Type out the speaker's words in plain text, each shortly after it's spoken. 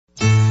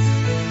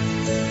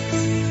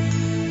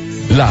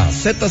La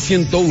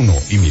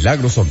Z101 y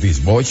Milagros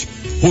Ortiz Bosch,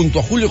 junto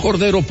a Julio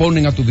Cordero,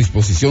 ponen a tu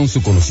disposición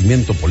su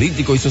conocimiento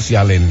político y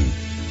social en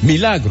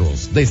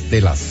Milagros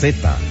desde la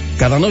Z,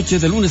 cada noche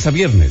de lunes a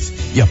viernes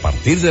y a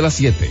partir de las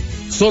 7,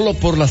 solo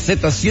por la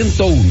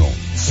Z101,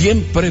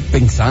 siempre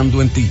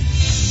pensando en ti.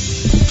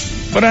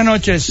 Buenas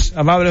noches,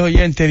 amables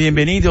oyentes,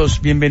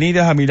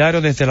 bienvenidas a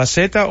Milagros desde la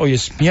Z. Hoy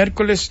es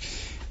miércoles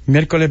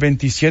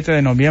 27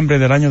 de noviembre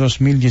del año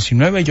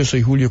 2019. Yo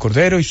soy Julio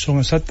Cordero y son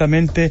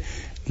exactamente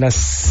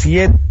las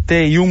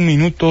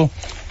 7:01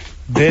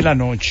 de la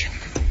noche.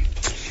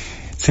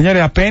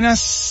 Señores,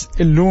 apenas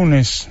el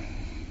lunes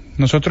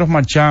nosotros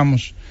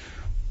marchamos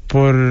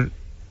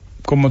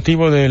con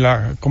motivo de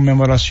la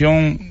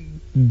conmemoración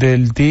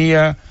del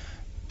Día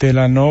de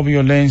la No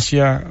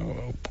Violencia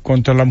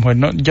contra la Mujer.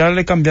 No, ya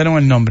le cambiaron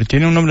el nombre,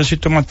 tiene un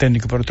nombrecito más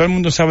técnico, pero todo el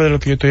mundo sabe de lo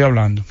que yo estoy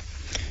hablando.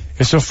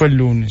 Eso fue el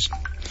lunes.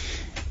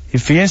 Y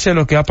fíjense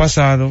lo que ha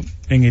pasado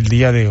en el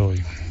día de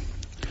hoy.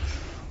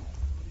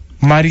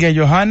 María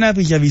Johanna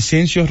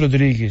Villavicencio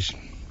Rodríguez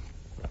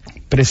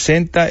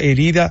presenta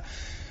herida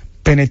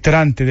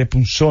penetrante de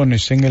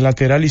punzones en el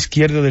lateral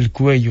izquierdo del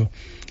cuello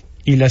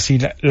y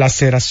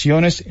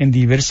laceraciones en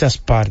diversas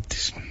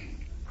partes.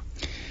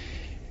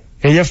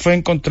 Ella fue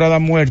encontrada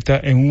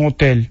muerta en un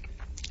hotel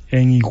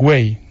en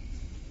Higüey.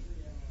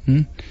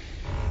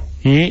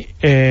 Y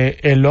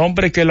el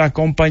hombre que la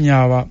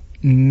acompañaba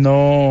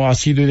no ha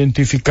sido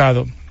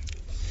identificado.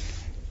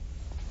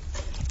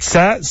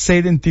 Se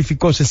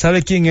identificó, se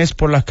sabe quién es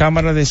por las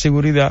cámaras de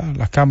seguridad,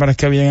 las cámaras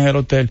que había en el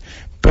hotel,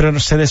 pero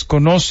se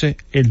desconoce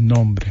el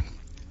nombre.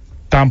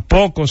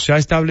 Tampoco se ha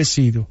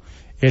establecido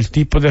el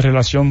tipo de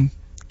relación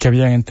que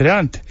había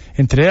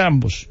entre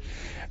ambos.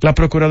 La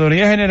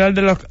Procuraduría General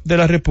de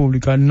la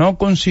República no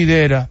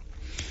considera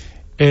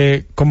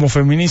como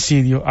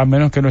feminicidio a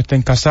menos que no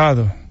estén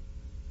casados.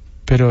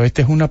 Pero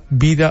esta es una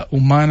vida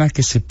humana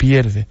que se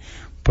pierde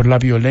por la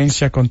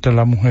violencia contra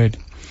la mujer.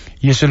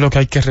 Y eso es lo que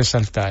hay que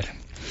resaltar.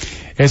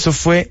 Eso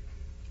fue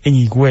en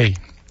Higüey.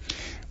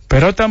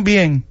 Pero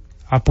también,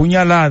 a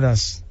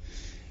puñaladas,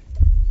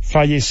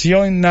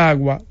 falleció en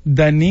Nagua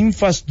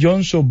Daninfas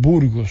Johnson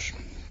Burgos,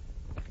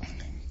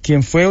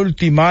 quien fue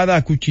ultimada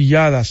a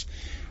cuchilladas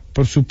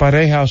por su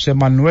pareja José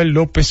Manuel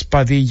López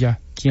Padilla,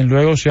 quien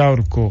luego se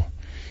ahorcó.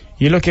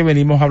 Y es lo que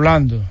venimos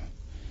hablando.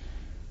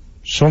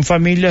 Son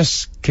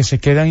familias que se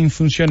quedan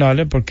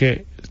infuncionales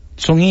porque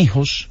son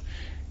hijos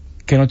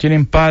que no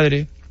tienen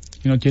padre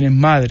y no tienen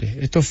madre.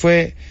 Esto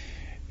fue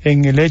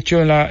en el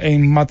hecho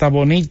en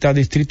Matabonita,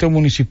 Distrito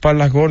Municipal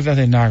Las Gordas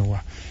de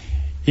Nagua.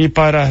 Y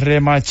para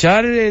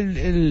remachar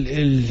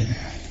el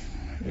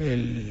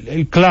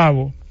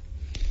clavo,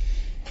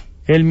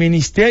 el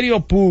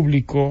Ministerio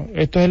Público,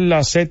 esto es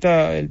la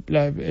Z,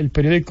 el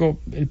periódico,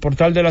 el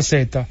portal de la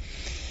Z.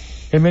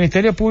 El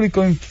Ministerio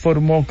Público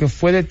informó que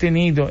fue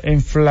detenido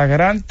en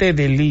flagrante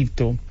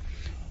delito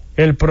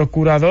el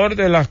procurador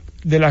de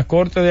la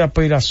Corte de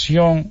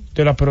Apelación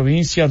de la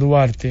provincia de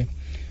Duarte,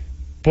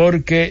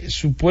 porque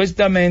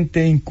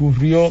supuestamente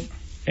incurrió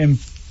en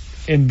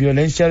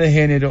violencia de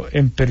género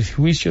en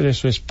perjuicio de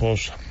su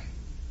esposa.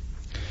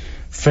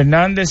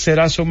 Fernández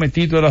será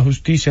sometido a la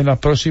justicia en las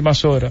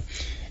próximas horas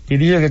y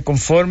dijo que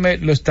conforme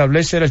lo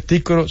establece el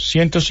artículo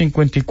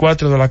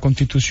 154 de la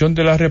Constitución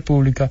de la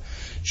República,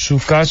 su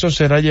caso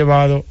será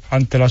llevado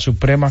ante la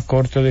Suprema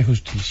Corte de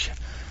Justicia.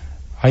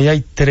 Ahí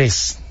hay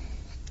tres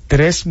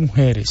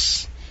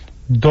mujeres,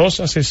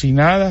 2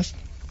 asesinadas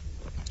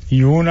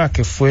y una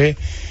que fue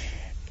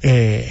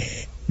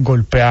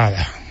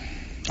golpeada,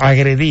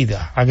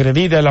 agredida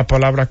es la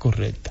palabra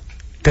correcta.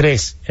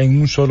 3 en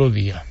un solo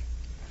día.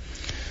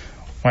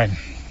 Bueno,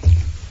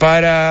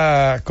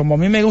 como a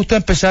mí me gusta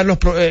empezar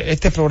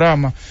este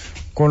programa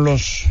con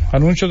los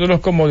anuncios de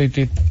los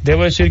commodities,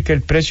 debo decir que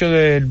el precio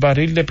del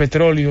barril de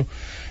petróleo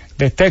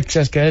de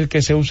Texas, que es el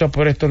que se usa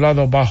por estos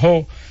lados,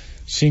 bajó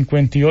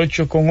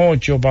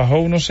 58,8, bajó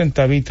unos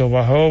centavitos,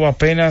 bajó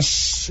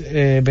apenas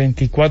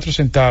 24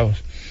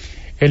 centavos.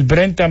 El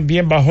Brent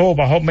también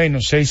bajó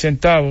menos, 6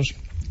 centavos.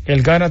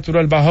 El gas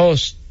natural bajó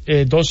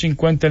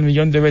 2.50 el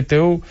millón de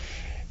BTU.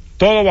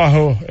 Todo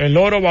bajó. El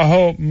oro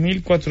bajó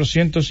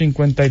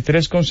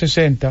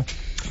 1.453,60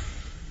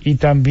 y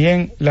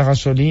también la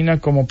gasolina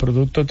como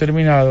producto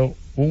terminado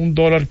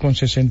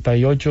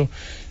 $1.68.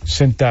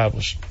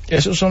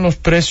 Esos son los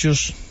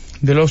precios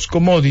de los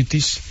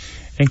commodities.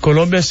 En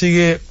Colombia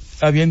sigue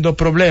habiendo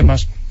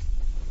problemas.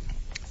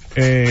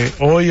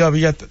 Hoy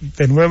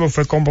de nuevo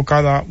fue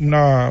convocada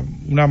una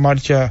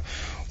marcha,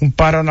 un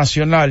paro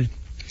nacional,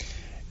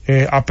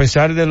 a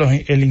pesar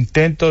de el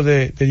intento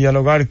de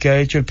dialogar que ha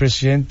hecho el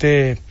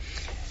presidente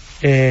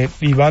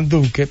Iván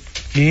Duque,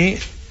 y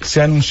se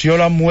anunció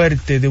la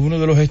muerte de uno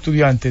de los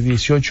estudiantes,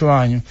 18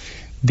 años,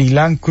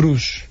 Dylan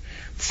Cruz.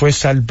 Fue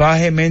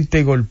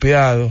salvajemente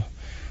golpeado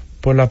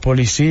por la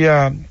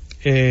policía,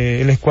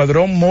 el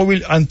Escuadrón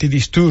Móvil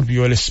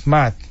Antidisturbio, el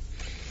SMAT.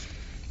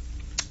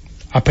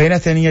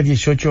 Apenas tenía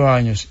 18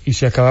 años y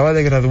se acababa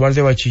de graduar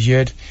de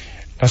bachiller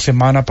la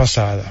semana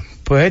pasada.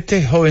 Pues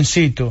este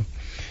jovencito,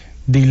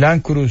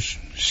 Dylan Cruz,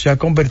 se ha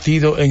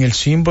convertido en el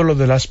símbolo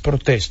de las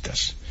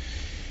protestas.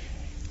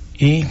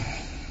 Y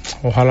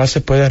ojalá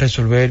se pueda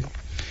resolver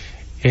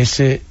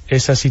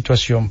esa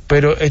situación.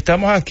 Pero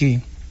estamos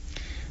aquí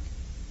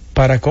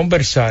para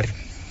conversar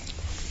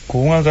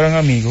con un gran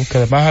amigo que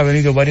además ha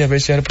venido varias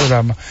veces al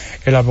programa,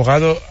 el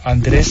abogado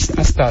Andrés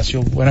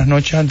Astacio. Buenas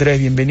noches, Andrés,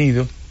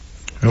 bienvenido.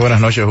 Muy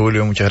buenas noches,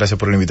 Julio, muchas gracias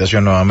por la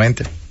invitación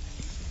nuevamente.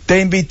 Te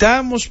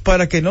invitamos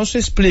para que nos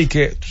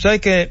explique. Tú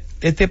sabes que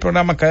este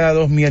programa cada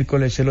 2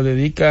 miércoles se lo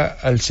dedica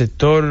al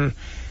sector,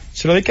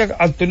 se lo dedica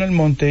a Antonio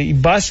Almonte, y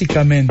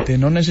básicamente,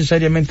 no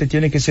necesariamente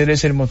tiene que ser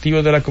ese el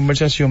motivo de la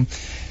conversación,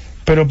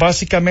 pero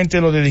básicamente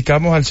lo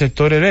dedicamos al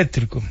sector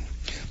eléctrico.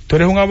 Tú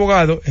eres un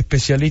abogado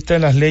especialista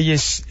en las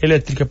leyes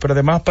eléctricas, pero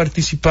además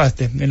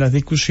participaste en las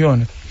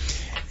discusiones,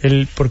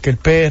 porque el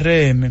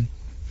PRM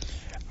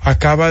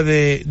acaba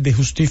de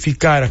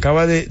justificar,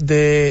 acaba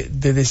de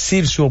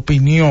decir su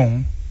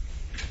opinión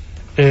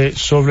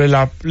sobre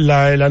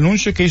el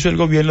anuncio que hizo el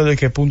gobierno de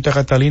que Punta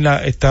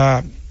Catalina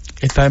está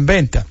en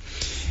venta.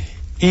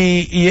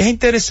 Y es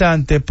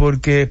interesante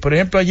porque, por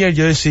ejemplo, ayer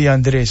yo decía,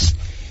 Andrés,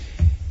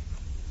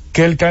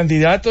 que el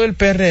candidato del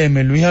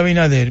PRM, Luis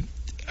Abinader,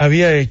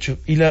 había hecho,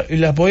 y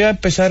las voy a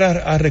empezar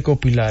a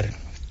recopilar,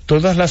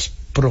 todas las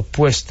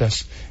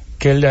propuestas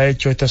que él le ha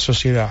hecho a esta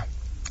sociedad.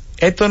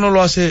 Esto no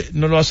lo hace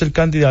el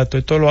candidato,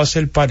 esto lo hace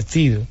el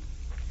partido.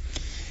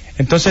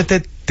 Entonces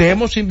te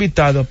hemos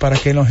invitado para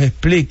que nos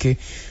explique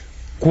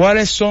cuál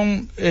es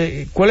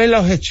la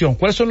objeción,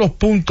 cuáles son los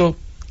puntos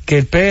que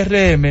el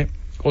PRM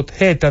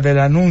objeta del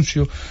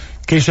anuncio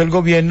que hizo el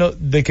gobierno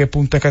de que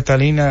Punta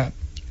Catalina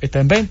está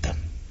en venta.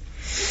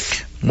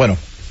 Bueno,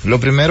 lo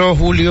primero,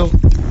 Julio,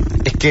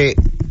 es que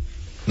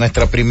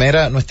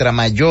nuestra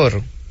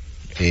mayor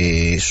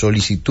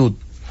solicitud,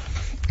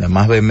 la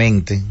más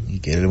vehemente, y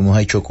que lo hemos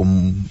hecho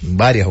con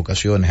varias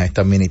ocasiones a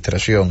esta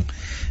administración,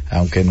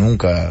 aunque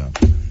nunca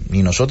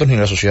ni nosotros ni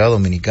la sociedad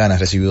dominicana ha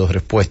recibido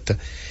respuesta,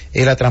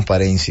 es la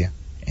transparencia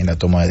en la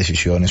toma de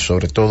decisiones,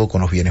 sobre todo con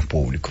los bienes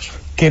públicos.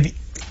 Que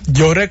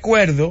yo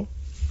recuerdo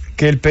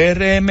que el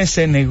PRM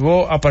se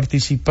negó a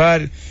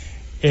participar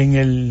en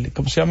el,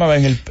 ¿cómo se llamaba?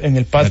 En el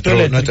pacto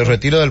eléctrico. Nuestro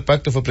retiro del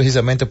pacto fue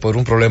precisamente por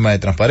un problema de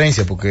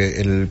transparencia, porque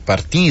el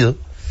partido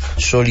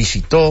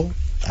solicitó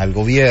al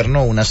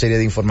gobierno una serie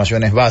de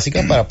informaciones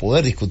básicas para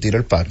poder discutir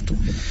el pacto.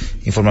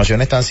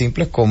 Informaciones tan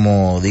simples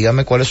como,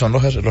 dígame cuáles son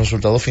los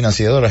resultados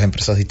financieros de las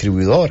empresas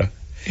distribuidoras.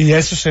 Y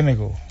eso se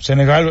negó.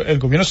 El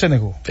gobierno se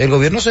negó. El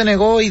gobierno se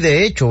negó, y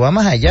de hecho va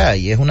más allá,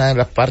 y es una de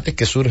las partes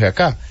que surge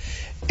acá.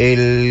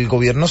 El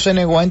gobierno se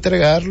negó a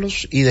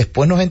entregarlos, y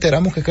después nos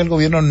enteramos que el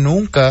gobierno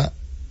nunca,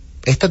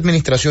 esta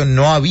administración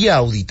no había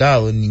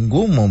auditado en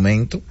ningún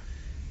momento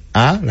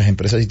a las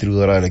empresas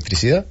distribuidoras de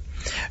electricidad.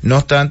 No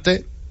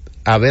obstante,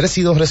 haber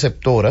sido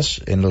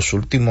receptoras en los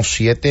últimos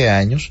 7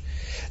 años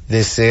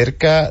de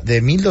cerca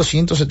de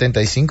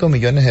 1.275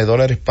 millones de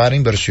dólares para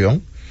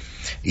inversión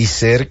y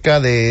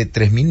cerca de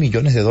 3.000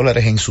 millones de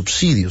dólares en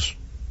subsidios.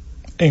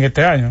 ¿En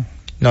este año?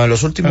 No, en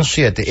los últimos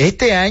 7.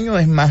 Este año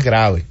es más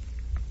grave,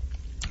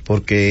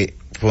 porque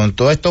con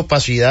toda esta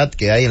opacidad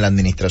que hay en la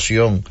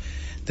administración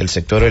del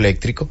sector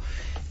eléctrico,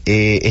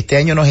 este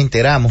año nos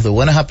enteramos de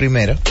buenas a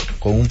primeras,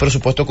 con un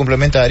presupuesto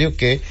complementario,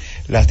 que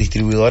las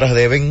distribuidoras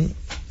deben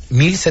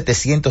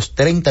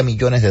 1.730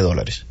 millones de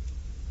dólares.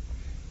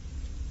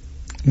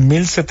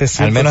 1.730.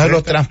 Al menos es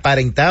lo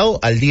transparentado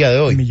al día de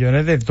hoy.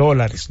 Millones de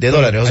dólares. De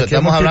dólares. O sea,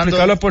 estamos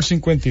hablando por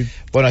 50.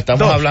 Bueno,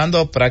 estamos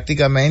hablando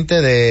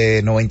prácticamente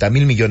de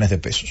 90.000 millones de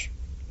pesos.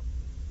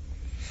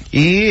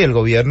 Y el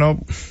gobierno,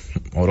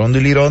 orondo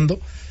y lirondo,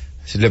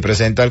 le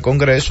presenta al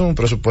Congreso un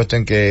presupuesto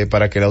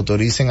para que le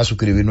autoricen a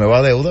suscribir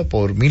nueva deuda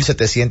por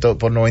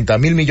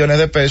 90.000 millones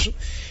de pesos,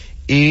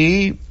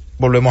 y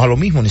volvemos a lo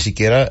mismo, ni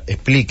siquiera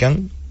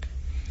explican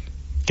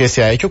qué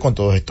se ha hecho con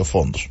todos estos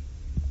fondos.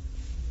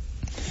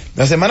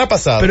 La semana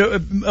pasada... Pero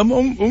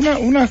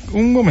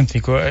un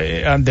momentico,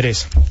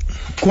 Andrés.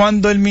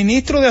 Cuando el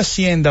ministro de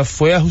Hacienda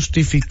fue a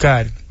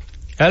justificar,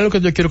 es algo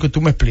que yo quiero que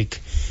tú me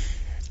expliques.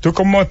 Tú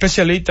como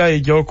especialista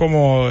y yo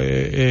como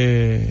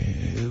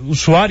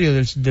usuario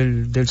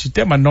del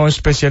sistema, no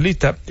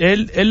especialista.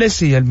 Él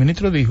decía, el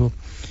ministro dijo,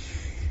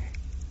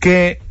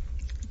 que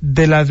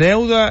de la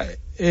deuda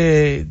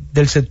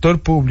del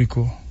sector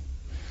público,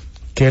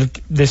 que él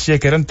decía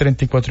que eran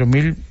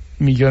 34.000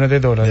 millones de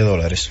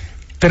dólares.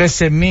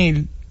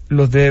 13.000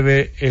 los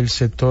debe el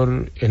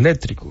sector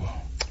eléctrico.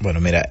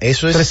 Bueno, mira,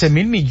 eso es...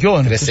 13.000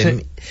 millones.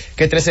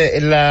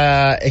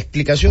 La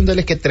explicación de él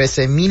es que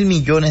 13.000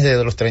 millones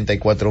de los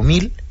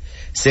 34.000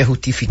 se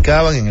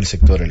justificaban en el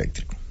sector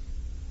eléctrico.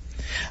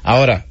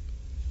 Ahora,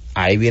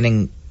 ahí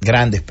vienen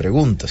grandes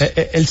preguntas.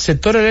 El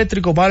sector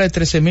eléctrico vale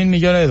 13.000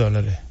 millones de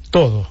dólares.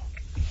 Todo.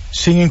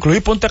 Sin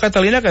incluir Punta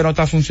Catalina, que no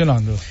está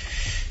funcionando.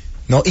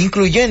 No,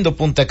 incluyendo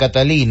Punta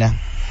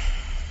Catalina,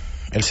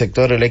 el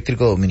sector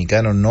eléctrico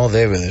dominicano no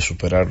debe de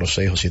superar los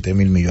 6 o 7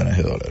 mil millones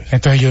de dólares.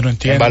 Entonces yo no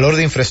entiendo. En valor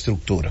de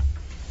infraestructura.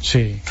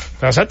 Sí,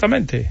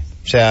 exactamente.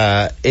 O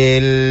sea,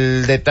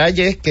 el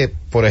detalle es que,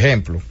 por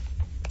ejemplo,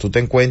 tú te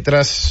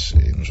encuentras,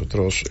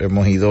 nosotros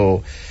hemos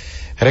ido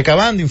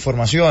recabando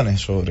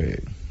informaciones sobre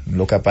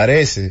lo que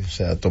aparece, o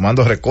sea,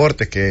 tomando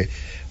recortes que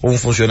un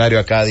funcionario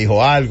acá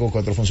dijo algo, que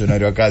otro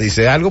funcionario acá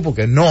dice algo,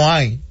 porque no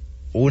hay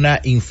una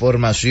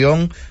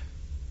información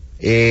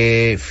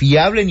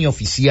fiable ni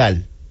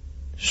oficial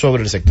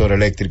sobre el sector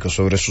eléctrico,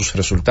 sobre sus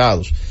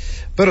resultados.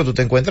 Pero tú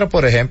te encuentras,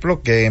 por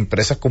ejemplo, que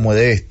empresas como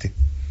de este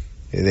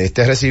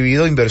ha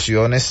recibido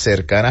inversiones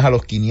cercanas a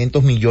los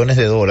 500 millones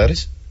de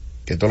dólares,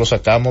 que esto lo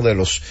sacamos de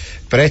los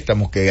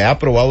préstamos que ha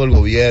aprobado el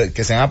gobierno,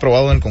 que se han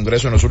aprobado en el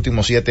Congreso en los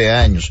últimos 7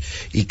 años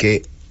y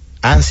que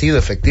han sido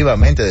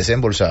efectivamente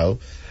desembolsados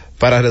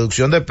para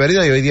reducción de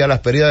pérdidas, y hoy día las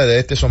pérdidas de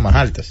este son más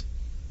altas.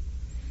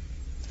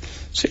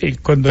 Sí,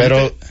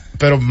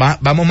 pero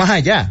vamos más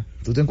allá.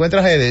 Tú te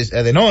encuentras a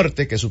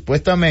Edenorte, que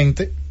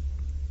supuestamente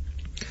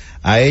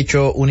ha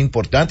hecho una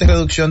importante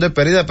reducción de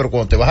pérdida, pero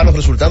cuando te vas a los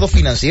resultados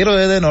financieros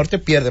de Edenorte,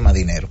 pierde más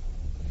dinero.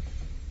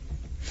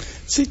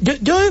 Sí,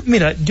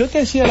 mira, yo te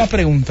hacía la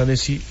pregunta de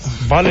si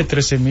vale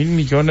 13 mil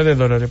millones de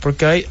dólares,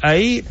 porque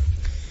ahí,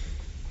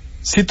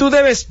 si tú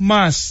debes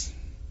más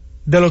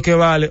de lo que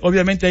vale,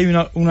 obviamente hay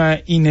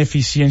una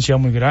ineficiencia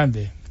muy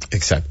grande.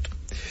 Exacto.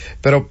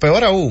 Pero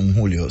peor aún,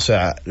 Julio, o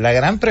sea, la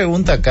gran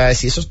pregunta acá es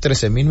si esos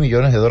 13 mil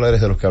millones de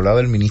dólares de los que hablaba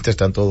el ministro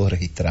están todos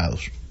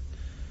registrados.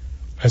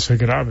 Eso es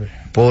grave.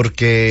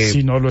 Porque...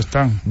 si no lo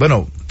están.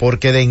 Bueno,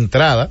 porque de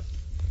entrada,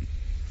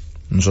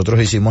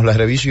 nosotros hicimos la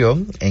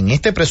revisión, en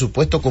este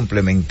presupuesto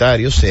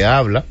complementario se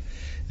habla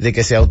de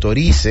que se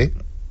autorice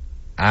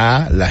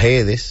a las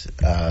EDES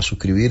a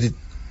suscribir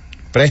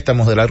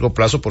préstamos de largo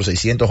plazo por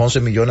 611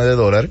 millones de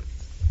dólares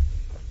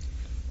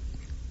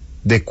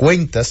de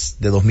cuentas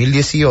de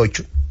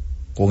 2018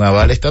 con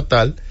aval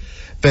estatal,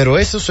 pero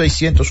esos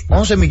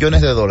 611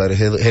 millones de dólares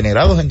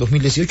generados en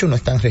 2018 no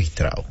están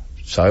registrados.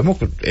 Sabemos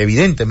que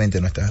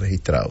evidentemente no están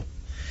registrados.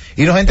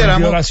 Y nos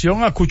enteramos. En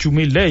violación a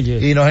cuchumil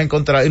leyes. Y nos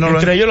encontramos.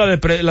 Entre ellos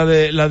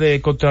la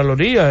de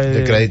Contraloría.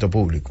 De crédito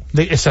público.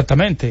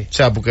 Exactamente. O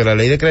sea, porque la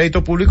ley de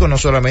crédito público no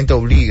solamente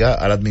obliga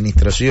a la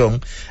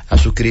administración a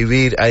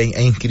suscribir, a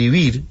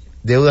inscribir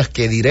deudas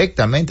que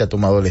directamente ha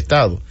tomado el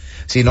Estado,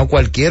 sino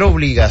cualquier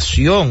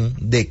obligación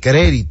de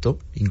crédito,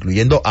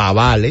 incluyendo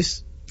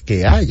avales,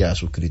 que haya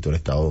suscrito el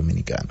Estado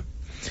Dominicano.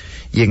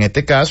 Y en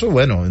este caso,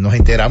 bueno, nos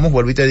enteramos,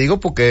 vuelvo y te digo,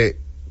 porque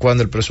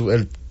cuando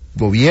el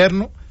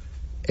gobierno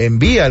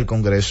envía al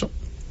Congreso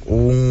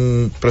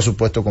un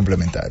presupuesto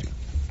complementario.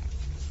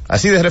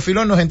 Así de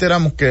refilón nos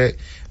enteramos que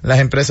las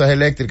empresas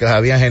eléctricas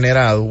habían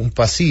generado un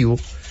pasivo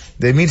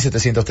de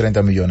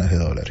 1.730 millones de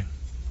dólares.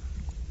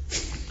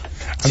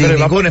 Sin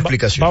ninguna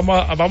explicación.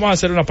 Vamos a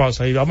hacer una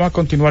pausa y vamos a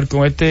continuar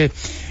con este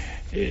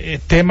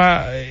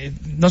tema,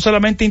 no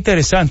solamente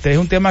interesante, es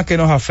un tema que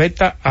nos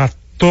afecta a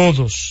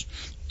todos.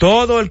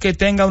 Todo el que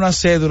tenga una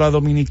cédula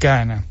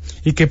dominicana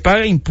y que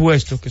pague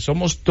impuestos, que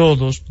somos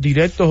todos,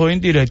 directos o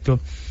indirectos,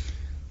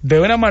 de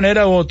una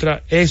manera u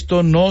otra,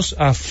 esto nos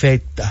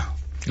afecta.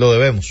 Lo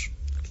debemos.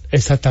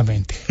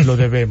 Exactamente, lo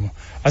debemos.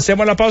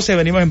 Hacemos la pausa y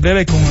venimos en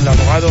breve con el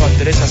abogado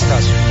Andrés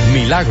Astacio.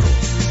 Milagros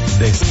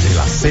desde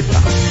la Z.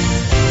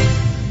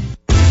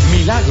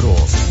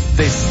 Milagros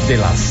desde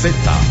la Z.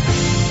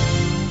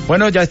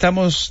 Bueno, ya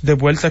estamos de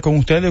vuelta con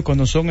ustedes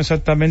cuando son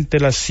exactamente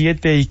las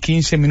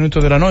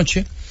 7:15 de la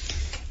noche.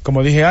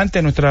 Como dije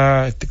antes,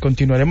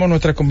 continuaremos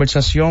nuestra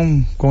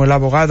conversación con el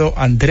abogado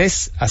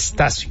Andrés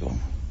Astacio.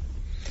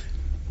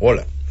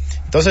 Hola.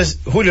 Entonces,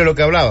 Julio, lo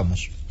que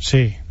hablábamos.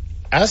 Sí.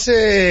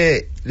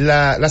 Hace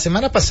la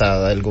semana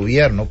pasada el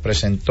gobierno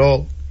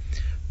presentó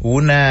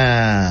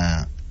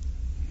una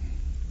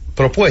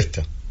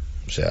propuesta.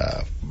 O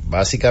sea,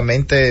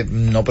 básicamente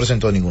no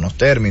presentó ningunos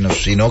términos,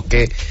 sino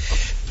que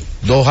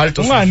dos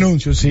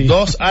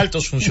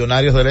altos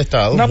funcionarios del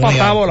Estado, una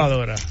patada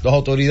voladora, dos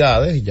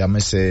autoridades,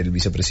 llámese el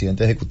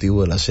vicepresidente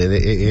ejecutivo de la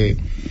CDE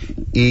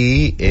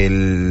y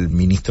el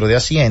ministro de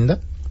Hacienda,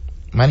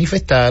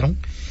 manifestaron,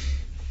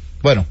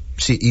 bueno,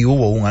 sí, y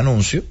hubo un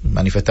anuncio,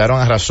 manifestaron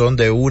a razón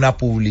de una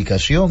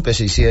publicación que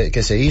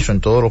se hizo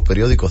en todos los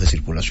periódicos de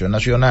circulación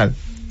nacional,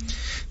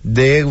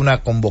 de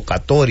una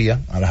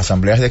convocatoria a las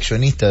asambleas de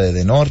accionistas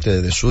de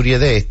norte, de sur y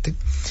de este,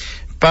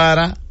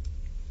 para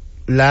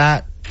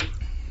la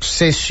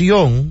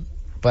sesión,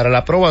 para la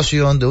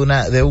aprobación de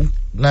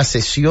una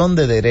sesión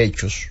de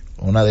derechos,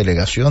 una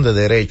delegación de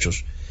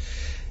derechos,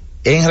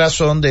 en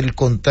razón del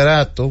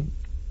contrato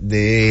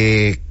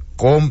de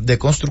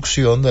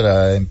construcción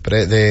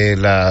de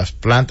las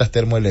plantas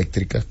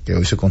termoeléctricas que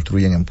hoy se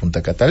construyen en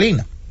Punta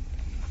Catalina.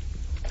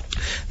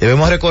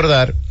 Debemos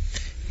recordar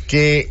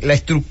que la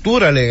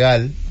estructura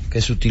legal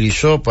que se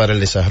utilizó para el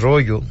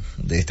desarrollo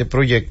de este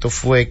proyecto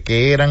fue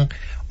que eran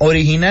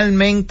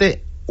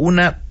originalmente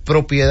una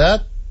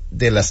propiedad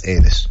de las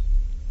EDES.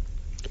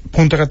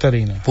 Punta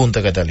Catalina.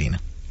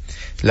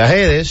 Las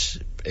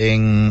EDES,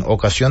 en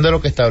ocasión de lo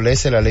que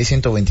establece la ley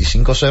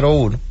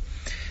 12501,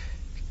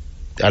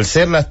 al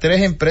ser las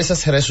tres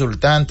empresas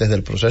resultantes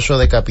del proceso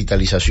de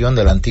capitalización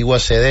de la antigua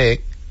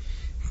CDE,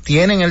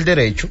 tienen el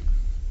derecho,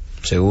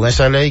 según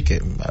esa ley, que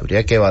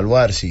habría que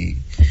evaluar si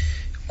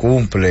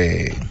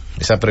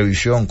esa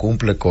previsión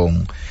cumple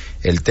con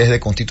el test de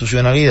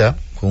constitucionalidad,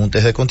 con un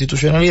test de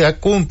constitucionalidad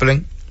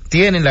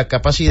tienen la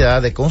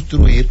capacidad de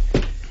construir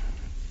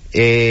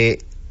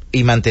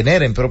y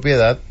mantener en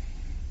propiedad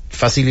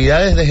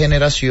facilidades de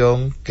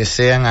generación que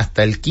sean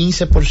hasta el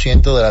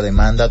 15% de la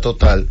demanda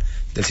total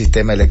del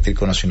sistema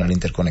eléctrico nacional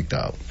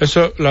interconectado.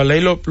 Eso la ley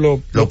lo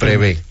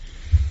prevé.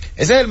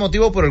 Ese es el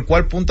motivo por el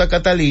cual Punta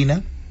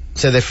Catalina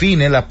se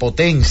define la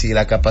potencia y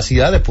la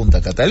capacidad de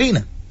Punta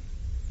Catalina,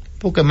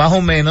 porque más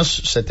o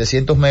menos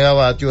 700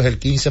 megavatios es el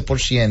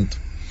 15%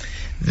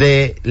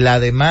 de la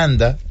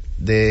demanda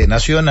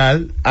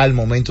nacional al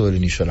momento del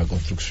inicio de la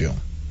construcción.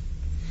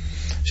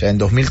 O sea, en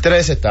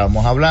 2013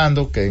 estábamos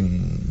hablando que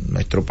en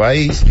nuestro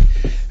país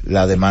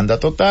la demanda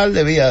total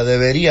debería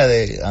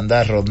de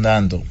andar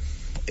rondando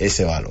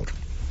ese valor.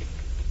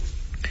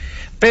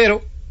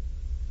 Pero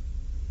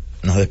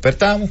nos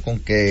despertamos con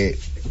que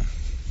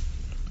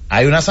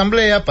hay una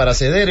asamblea para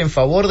ceder en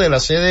favor de la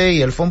CDE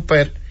y el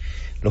FONPER,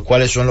 los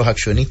cuales son los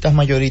accionistas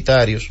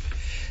mayoritarios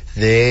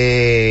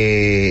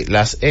de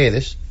las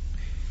EDES,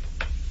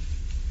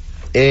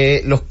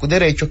 los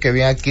derechos que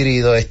habían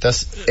adquirido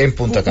estas en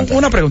Punta Catalina.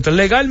 Una pregunta,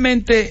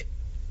 legalmente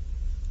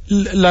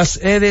las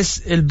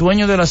EDES, el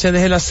dueño de las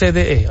EDES es la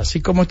CDE,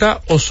 así como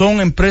está, o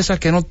son empresas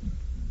que no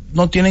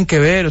tienen que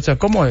ver, o sea,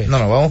 ¿cómo es? No,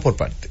 vamos por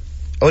parte.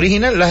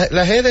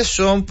 Las EDES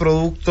son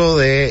producto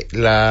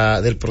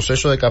del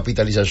proceso de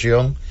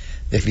capitalización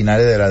de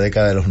finales de la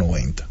década de los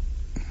 90,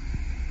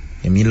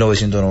 en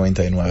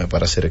 1999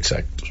 para ser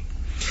exactos,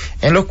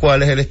 en los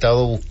cuales el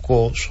Estado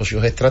buscó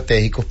socios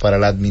estratégicos para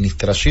la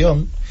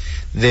administración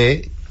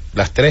de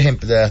las tres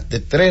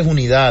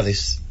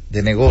unidades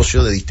de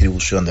negocio de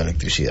distribución de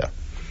electricidad.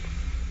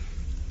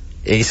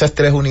 Esas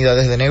 3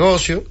 unidades de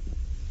negocio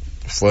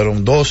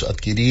fueron 2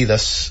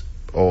 adquiridas,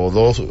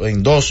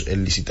 en dos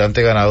el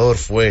licitante ganador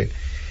fue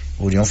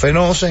Unión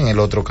Fenosa, en el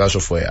otro caso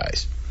fue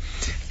AES.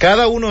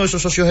 Cada uno de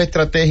esos socios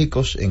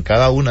estratégicos en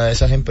cada una de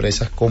esas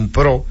empresas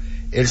compró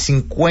el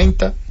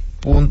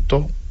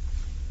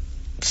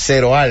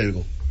 50.0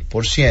 algo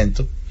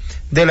 %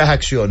 de las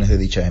acciones de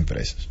dichas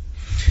empresas.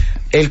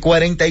 El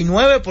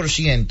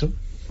 49%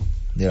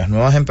 de las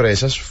nuevas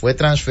empresas fue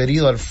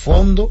transferido al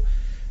Fondo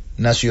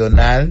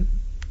Nacional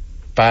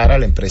para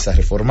la Empresa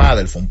Reformada,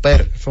 el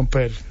FONPER.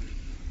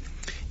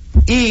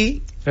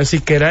 Y es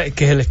decir, que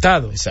es el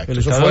Estado. Exacto. El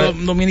Estado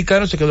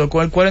dominicano se quedó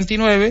con el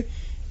 49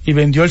 y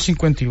vendió el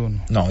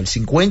 51. No, el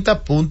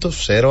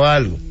 50.0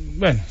 algo.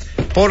 Bueno.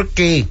 ¿Por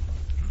qué?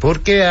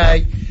 Porque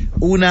hay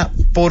una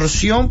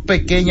porción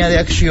pequeña de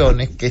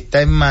acciones que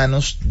está en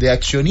manos de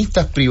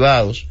accionistas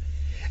privados,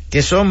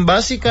 que son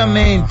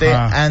básicamente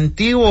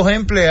antiguos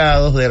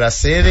empleados de la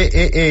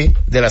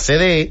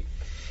CDE,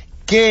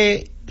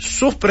 que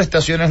sus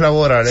prestaciones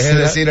laborales, es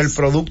decir, el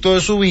producto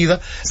de su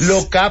vida,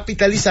 lo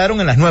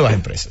capitalizaron en las nuevas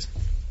empresas.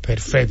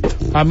 Perfecto.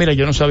 Mira,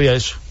 yo no sabía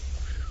eso.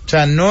 O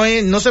sea,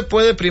 no se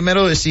puede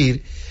primero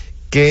decir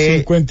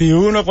que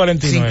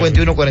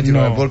 51-49,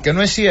 no, porque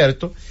no es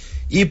cierto,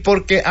 y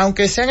porque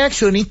aunque sean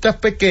accionistas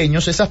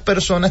pequeños, esas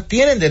personas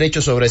tienen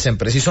derechos sobre esa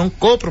empresa y son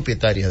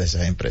copropietarias de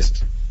esas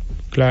empresas.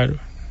 Claro.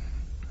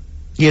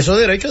 Y esos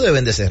derechos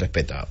deben de ser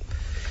respetados.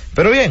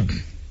 Pero bien,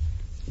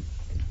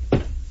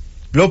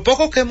 lo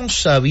poco que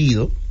hemos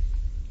sabido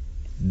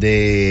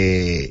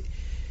de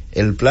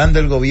el plan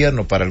del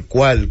gobierno para el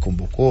cual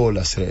convocó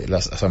las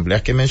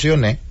asambleas que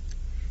mencioné,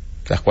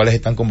 las cuales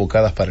están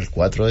convocadas para el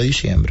 4 de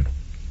diciembre,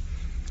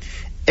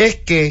 es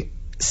que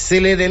se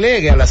le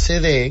delegue a la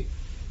CDE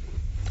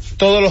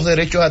todos los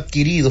derechos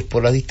adquiridos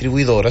por las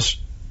distribuidoras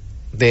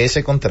de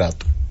ese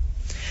contrato.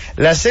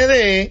 La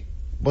CDE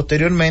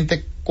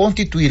posteriormente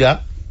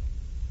constituirá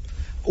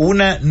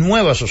una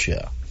nueva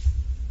sociedad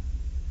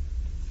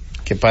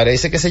que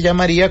parece que se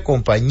llamaría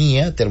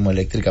Compañía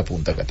Termoeléctrica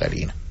Punta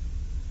Catalina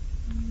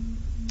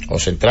o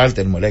Central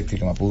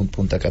Termoeléctrica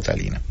Punta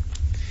Catalina.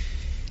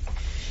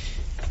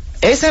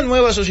 Esa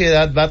nueva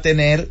sociedad va a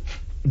tener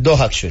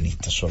 2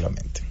 accionistas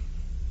solamente.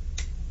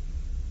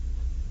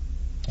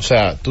 O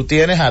sea, tú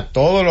tienes a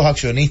todos los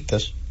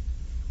accionistas,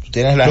 tú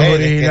tienes las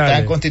EDES que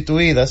están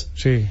constituidas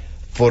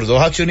por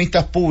 2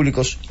 accionistas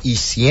públicos y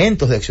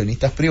cientos de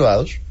accionistas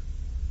privados,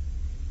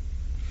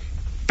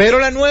 pero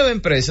la nueva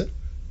empresa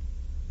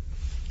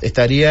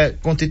estaría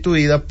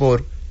constituida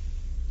por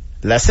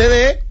la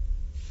CDE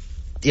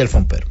y el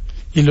FONPER.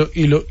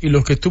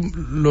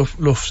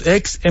 Los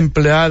ex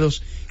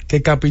empleados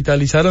que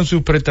capitalizaron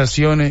sus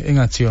prestaciones en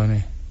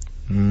acciones.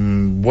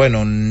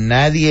 Bueno,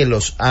 nadie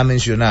los ha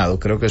mencionado.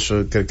 Creo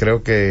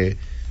que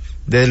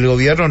desde el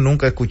gobierno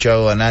nunca he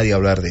escuchado a nadie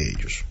hablar de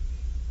ellos.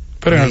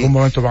 Pero en algún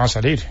momento van a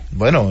salir.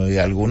 Bueno, y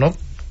algunos,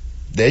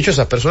 de hecho,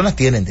 esas personas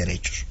tienen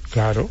derechos.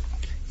 Claro.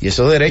 Y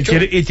esos derechos...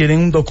 Y tienen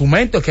un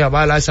documento que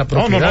avala esa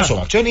propiedad. No,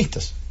 son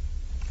accionistas.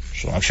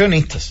 Son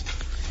accionistas.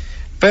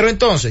 Pero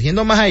entonces,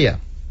 yendo más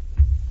allá,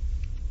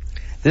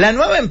 la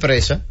nueva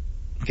empresa,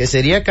 que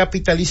sería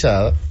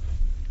capitalizada,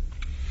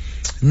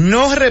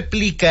 no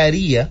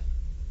replicaría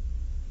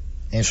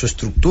en su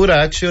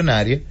estructura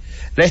accionaria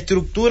la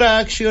estructura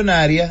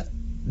accionaria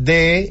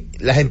de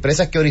las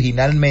empresas que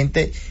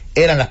originalmente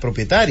eran las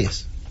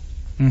propietarias.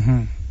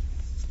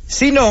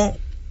 sino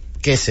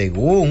que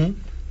según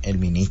el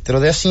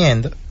ministro de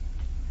Hacienda,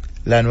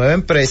 la nueva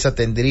empresa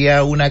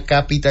tendría una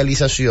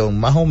capitalización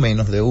más o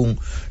menos de un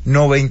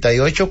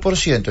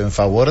 98% en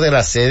favor de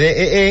la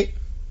CDEE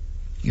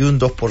y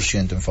un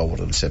 2% en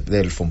favor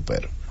del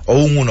FOMPER, o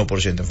un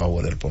 1% en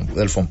favor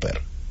del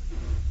FOMPER.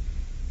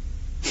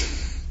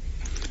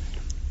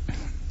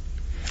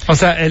 O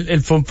sea,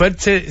 el FOMPER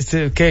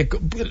que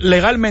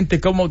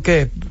legalmente como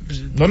que...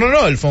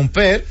 No, el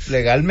FOMPER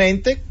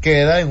legalmente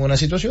queda en una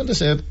situación de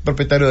ser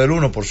propietario del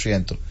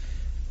 1%.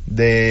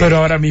 Pero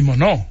ahora mismo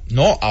no.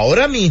 No,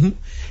 ahora mismo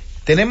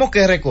tenemos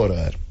que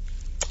recordar,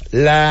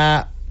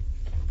 la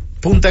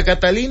Punta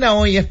Catalina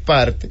hoy es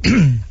parte,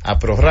 a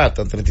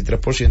prorrata,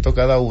 33%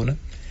 cada una,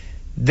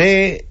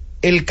 de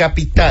el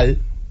capital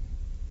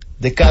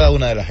de cada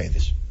una de las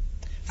redes.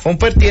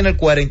 FOMPER tiene el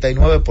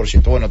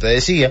 49%. Bueno, te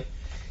decía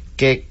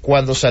que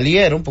cuando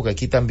salieron, porque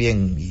aquí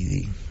también,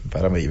 y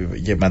para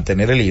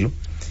mantener el hilo,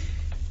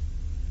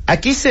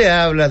 aquí se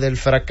habla del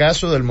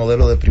fracaso del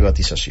modelo de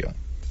privatización.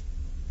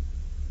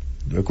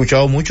 Lo he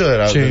escuchado mucho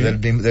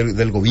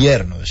del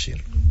gobierno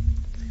decirlo.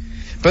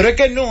 Pero es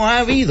que no ha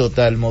habido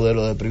tal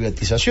modelo de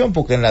privatización,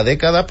 porque en la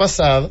década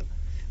pasada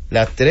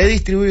las 3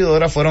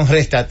 distribuidoras fueron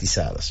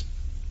reestatizadas.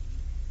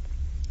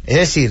 Es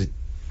decir,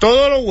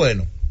 todo lo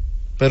bueno,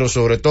 pero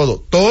sobre todo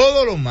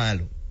todo lo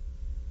malo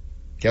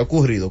que ha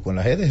ocurrido con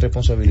la red de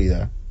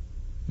responsabilidad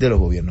de los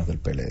gobiernos del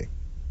PLD,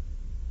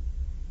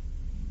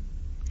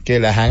 que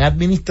las han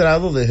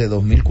administrado desde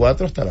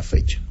 2004 hasta la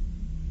fecha.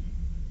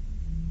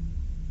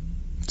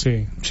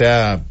 Sí. O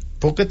sea,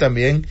 porque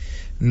también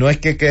no es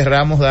que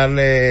querramos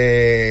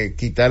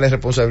quitarle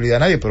responsabilidad a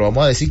nadie, pero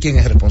vamos a decir quién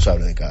es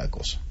responsable de cada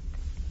cosa.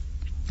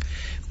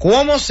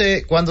 Cuando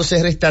se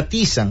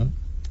reestatizan,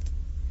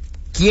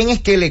 ¿quién es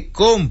que le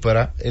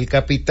compra el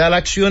capital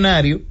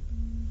accionario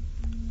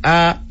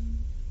a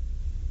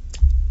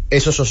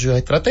esos socios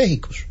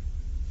estratégicos?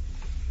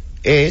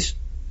 Es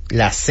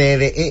la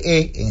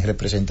CDEE en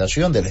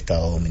representación del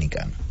Estado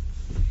Dominicano.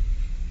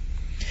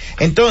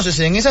 Entonces,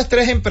 en esas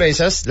 3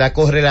 empresas, la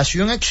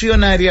correlación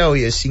accionaria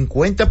hoy es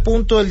 50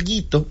 puntos el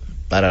guito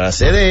para la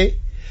CDE,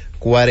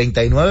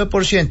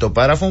 49%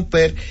 para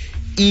FOMPER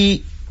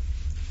y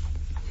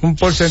un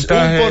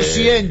porcentaje,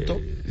 1%,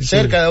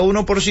 cerca de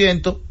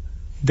 1%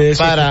 de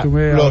eso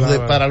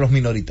para los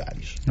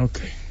minoritarios,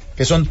 okay,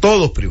 que son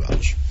todos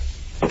privados.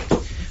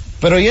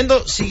 Pero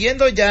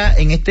siguiendo ya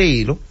en este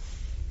hilo,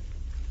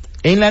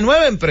 en la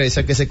nueva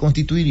empresa que se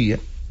constituiría,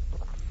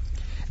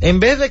 en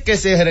vez de que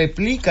se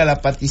replica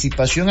la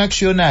participación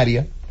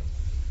accionaria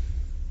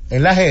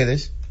en las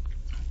redes,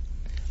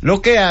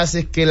 lo que hace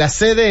es que la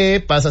CDE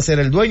pasa a ser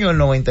el dueño del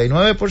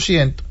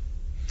 99%,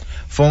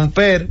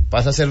 FOMPER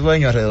pasa a ser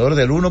dueño alrededor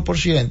del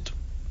 1%,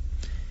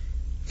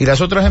 y los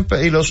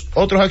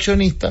otros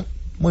accionistas,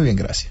 muy bien,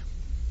 gracias.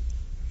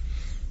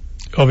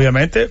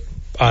 Obviamente,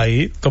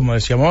 ahí, como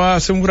decíamos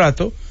hace un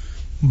rato,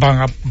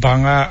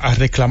 van a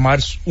reclamar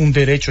un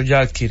derecho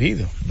ya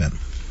adquirido. Bueno,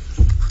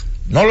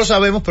 no lo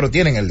sabemos, pero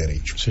tienen el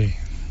derecho. Sí.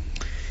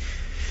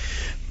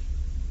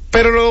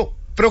 Pero lo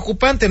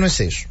preocupante no es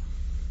eso.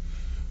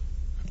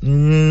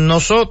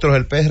 Nosotros,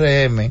 el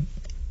PRM,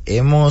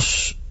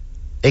 hemos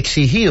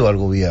exigido al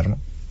gobierno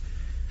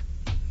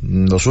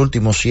en los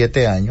últimos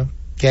 7 años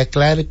que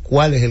aclare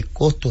cuál es el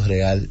costo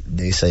real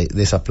de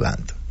esa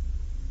planta.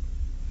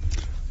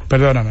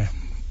 Perdóname,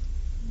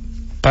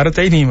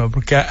 párate ahí, Nima,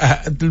 porque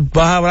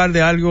vas a hablar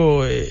de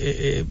algo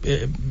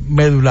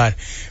medular.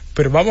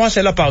 Pero vamos a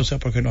hacer la pausa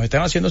porque nos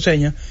están haciendo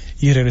señas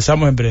y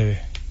regresamos en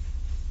breve.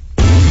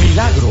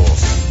 Milagros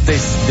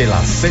desde la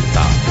Z.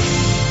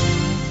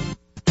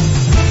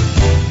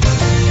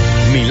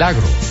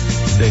 Milagros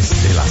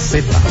desde la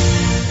Z.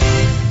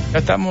 Ya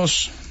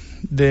estamos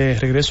de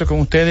regreso con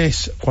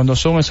ustedes cuando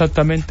son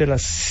exactamente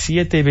las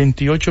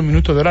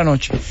 7:28 de la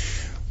noche,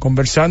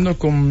 conversando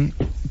con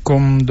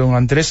don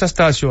Andrés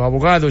Astacio,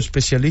 abogado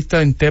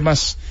especialista en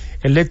temas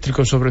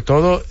eléctricos, sobre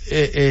todo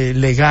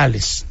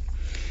legales,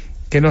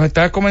 que nos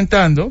está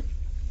comentando,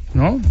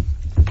 ¿no?,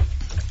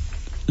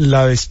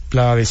 la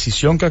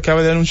decisión que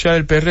acaba de anunciar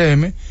el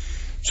PRM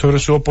sobre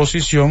su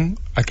oposición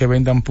a que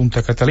vendan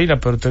Punta Catalina.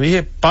 Pero te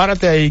dije,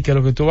 párate ahí, que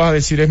lo que tú vas a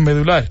decir es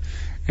medular.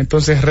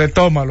 Entonces,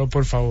 retómalo,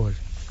 por favor.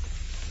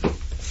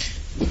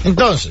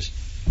 Entonces,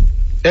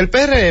 el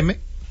PRM,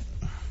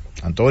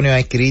 Antonio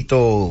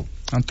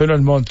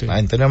Almonte ha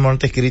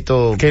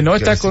escrito que no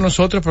está con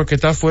nosotros porque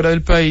está fuera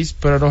del país,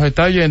 pero nos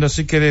está oyendo,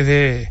 así que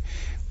desde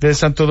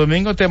Santo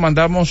Domingo te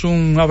mandamos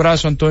un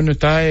abrazo. Antonio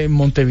está en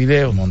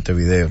Montevideo.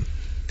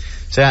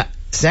 O sea,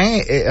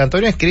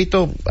 Antonio ha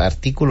escrito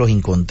artículos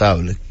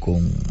incontables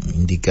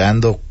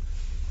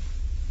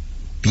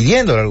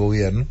pidiéndole al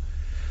gobierno,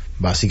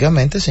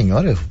 básicamente,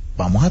 señores,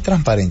 vamos a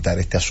transparentar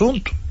este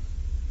asunto.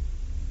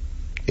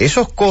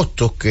 Esos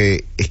costos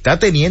que está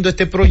teniendo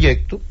este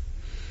proyecto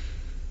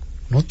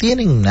no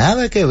tienen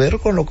nada que ver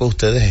con lo que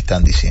ustedes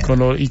están diciendo.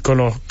 Con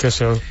lo que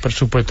se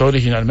presupuestó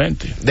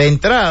originalmente. De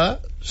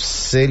entrada,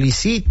 se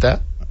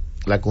licita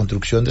la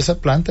construcción de esa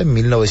planta en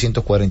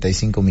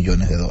 $1.945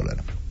 millones.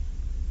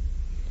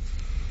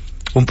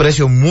 un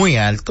precio muy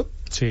alto.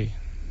 Sí.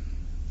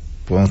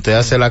 Cuando usted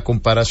hace la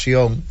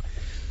comparación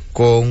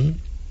con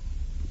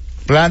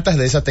plantas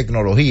de esa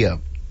tecnología,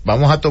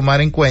 vamos a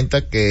tomar en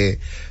cuenta que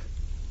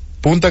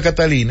Punta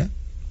Catalina,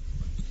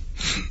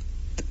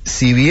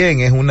 si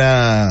bien es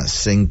una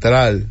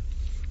central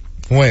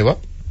nueva,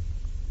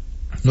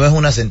 no es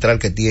una central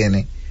que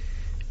tiene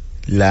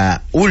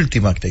la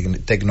última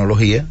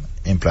tecnología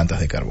en plantas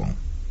de carbón.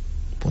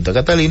 Punta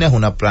Catalina es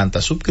una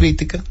planta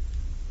subcrítica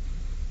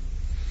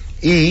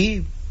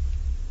y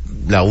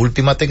la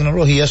última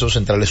tecnología son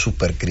centrales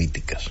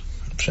supercríticas.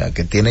 O sea,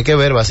 que tiene que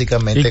ver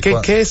básicamente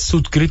 ¿Y qué es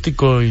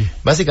subcrítico hoy?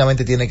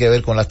 Básicamente tiene que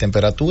ver con las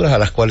temperaturas a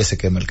las cuales se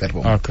quema el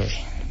carbón. Okay.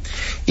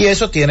 Y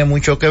eso tiene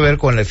mucho que ver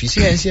con la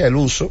eficiencia, el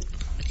uso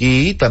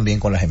y también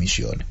con las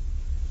emisiones.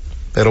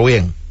 Pero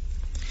bien,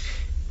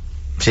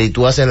 si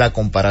tú haces la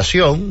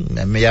comparación,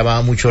 me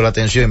llamaba mucho la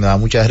atención y me daba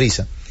mucha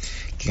risa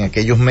que en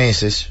aquellos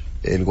meses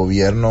el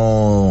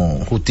gobierno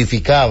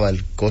justificaba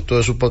el costo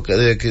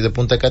de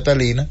Punta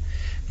Catalina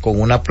con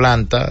una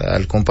planta,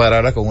 al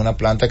compararla con una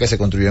planta que se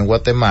construyó en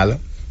Guatemala,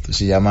 que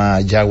se llama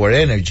Jaguar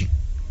Energy.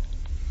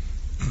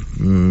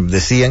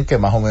 Decían que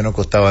más o menos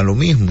costaban lo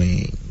mismo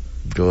y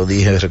yo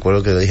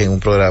recuerdo que dije en un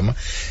programa,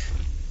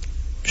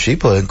 sí,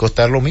 pueden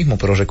costar lo mismo,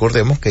 pero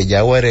recordemos que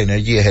Jaguar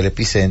Energy es el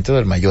epicentro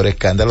del mayor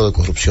escándalo de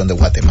corrupción de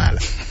Guatemala.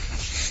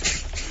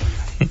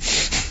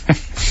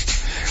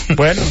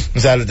 Bueno. O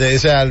sea,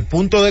 el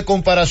punto de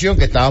comparación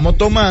que estábamos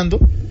tomando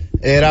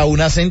era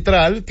una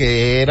central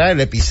que era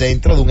el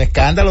epicentro de un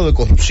escándalo de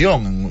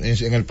corrupción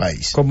en el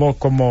país. Como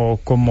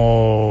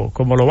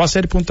lo va a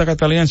hacer Punta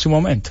Catalina en su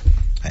momento.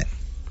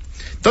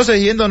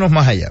 Entonces, yéndonos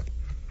más allá.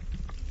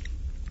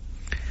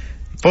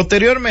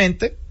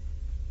 Posteriormente,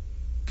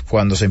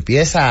 cuando se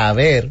empieza a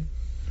ver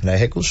la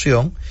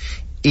ejecución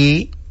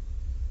y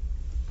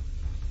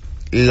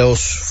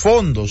los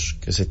fondos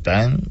que se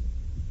están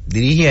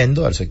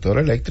dirigiendo al sector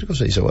eléctrico,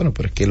 se dice, bueno,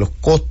 pero es que los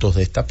costos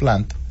de esta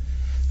planta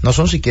no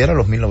son siquiera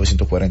los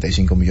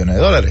 1.945 millones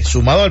de dólares,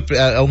 sumado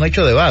a un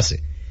hecho de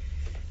base.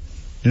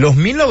 Los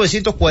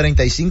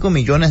 1.945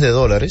 millones de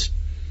dólares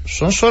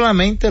son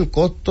solamente el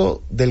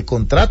costo del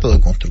contrato de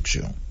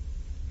construcción.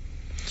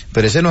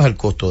 Pero ese no es el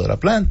costo de la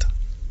planta.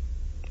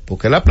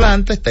 Porque la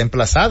planta está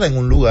emplazada en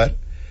un lugar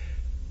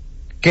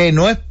que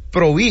no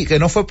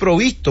fue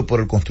provisto por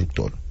el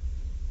constructor.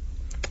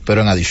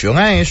 Pero en adición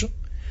a eso,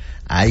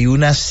 hay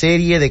una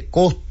serie de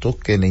costos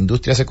que en la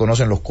industria se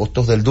conocen los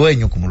costos del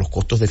dueño, como los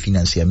costos de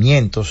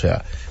financiamiento. O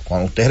sea,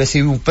 cuando usted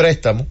recibe un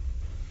préstamo,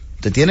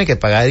 usted tiene que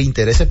pagar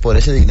intereses por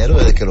ese dinero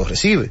desde que lo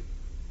recibe.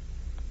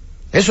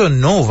 Eso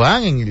no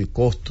va en el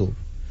costo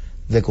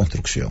de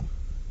construcción.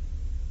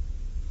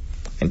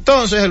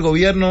 Entonces el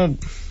gobierno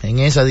en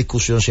esa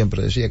discusión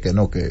siempre decía que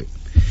no, que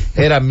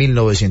eran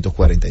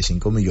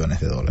 1.945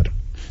 millones de dólares.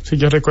 Sí,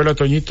 yo recuerdo a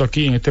Toñito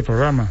aquí en este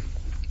programa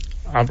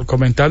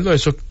comentando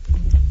eso,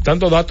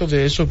 dando datos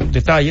de esos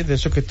detalles, de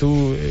eso que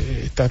tú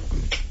estás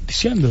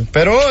diciendo.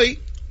 Pero hoy,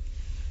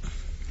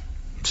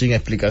 sin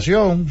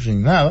explicación,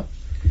 sin nada,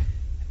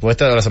 pues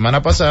la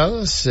semana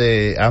pasada,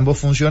 ambos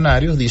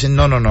funcionarios dicen,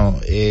 no,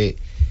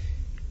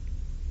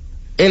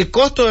 el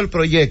costo del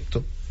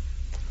proyecto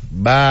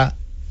va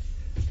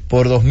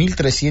por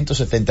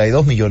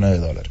 2.372 millones de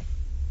dólares.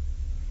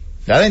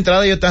 Ya de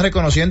entrada ellos están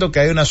reconociendo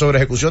que hay una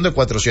sobreejecución de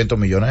 400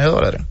 millones de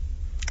dólares.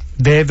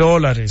 De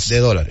dólares. De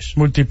dólares.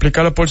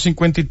 Multiplícalo por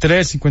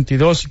 53,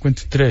 52,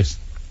 53.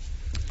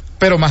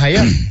 Pero más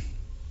allá.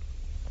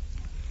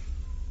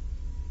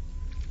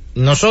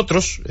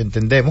 Nosotros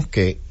entendemos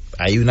que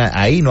ahí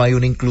no hay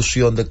una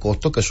inclusión de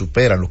costos que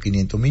superan los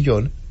 500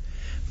 millones,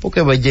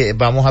 porque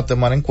vamos a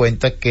tomar en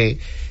cuenta que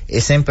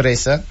esa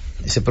empresa,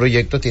 ese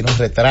proyecto tiene un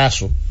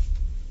retraso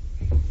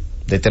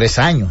de 3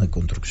 años de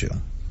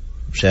construcción.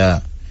 O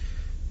sea,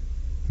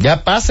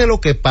 ya pase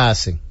lo que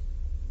pase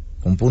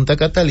con Punta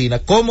Catalina,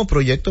 como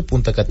proyecto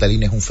Punta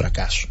Catalina es un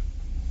fracaso,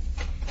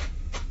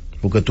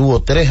 porque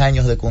tuvo 3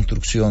 años de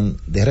construcción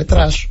de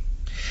retraso,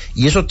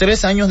 y esos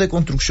 3 años de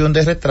construcción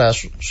de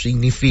retraso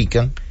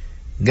significan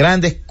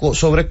grandes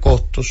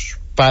sobrecostos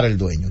para el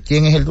dueño.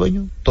 ¿Quién es el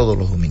dueño? Todos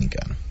los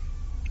dominicanos.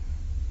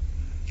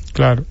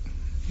 Claro,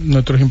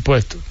 nuestros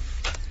impuestos.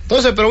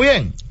 Entonces, pero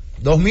bien,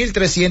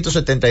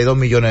 2.372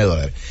 millones de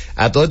dólares.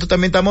 A todo esto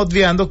también estamos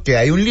viendo que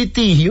hay un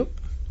litigio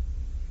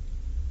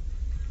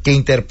que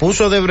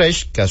interpuso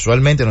Odebrecht.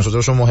 Casualmente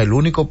nosotros somos el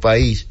único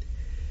país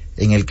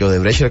en el que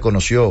Odebrecht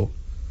reconoció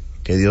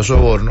que dio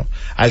soborno,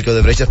 al que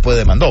Odebrecht después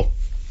demandó.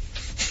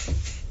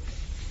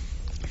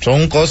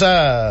 Son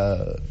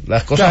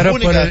las cosas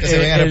únicas que se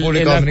ven en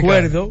República Dominicana.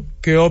 El acuerdo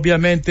que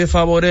obviamente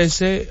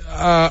favorece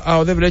a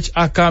Odebrecht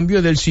a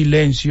cambio del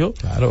silencio.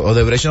 Claro,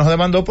 Odebrecht nos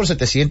demandó por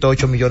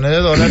 708 millones de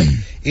dólares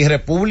y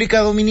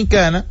República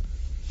Dominicana,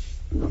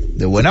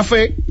 de buena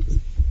fe,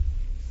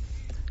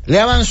 le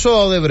avanzó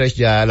a Odebrecht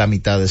ya a la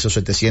mitad de esos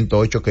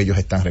 708 que ellos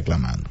están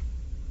reclamando.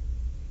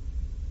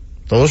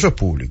 Todo eso es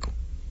público.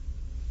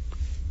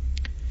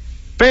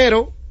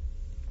 Pero,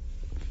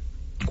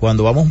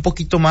 cuando vamos un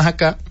poquito más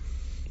acá,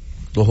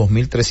 los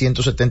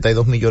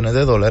 2.372 millones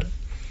de dólares,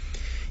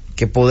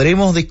 que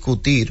podremos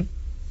discutir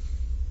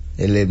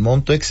el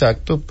monto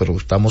exacto, pero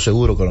estamos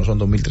seguros que no son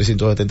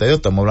 2.372,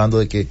 estamos hablando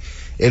de que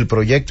el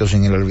proyecto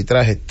sin el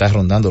arbitraje está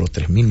rondando los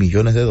 3.000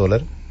 millones de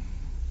dólares.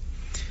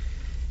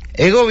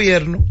 El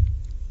gobierno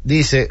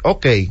dice,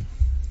 ok,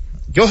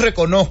 yo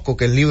reconozco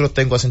que en libros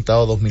tengo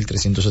asentado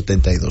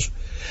 2.372,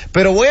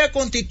 pero voy a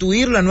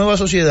constituir la nueva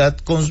sociedad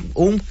con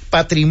un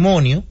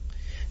patrimonio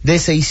de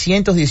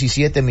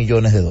 617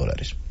 millones de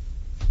dólares.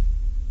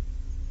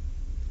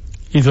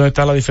 ¿Y dónde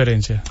está la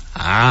diferencia?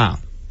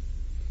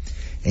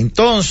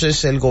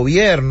 Entonces el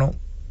gobierno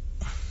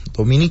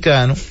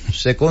dominicano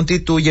se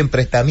constituye en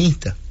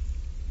prestamista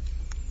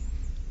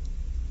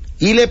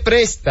y le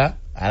presta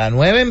a la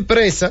nueva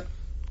empresa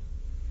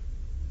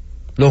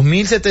los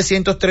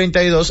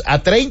 1.732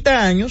 a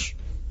 30 años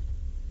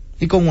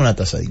y con una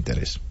tasa de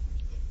interés.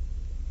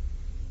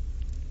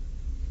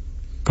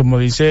 Como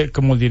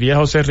diría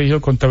José Rijo,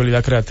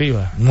 contabilidad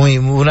creativa.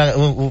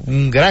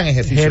 Un gran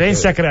ejercicio.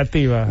 Gerencia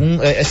creativa.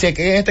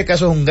 Que en este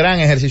caso es un gran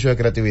ejercicio de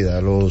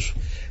creatividad. Los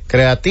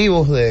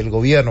creativos del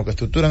gobierno que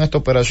estructuran esta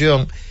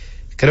operación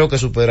creo que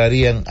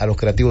superarían a los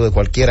creativos de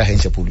cualquier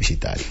agencia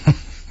publicitaria.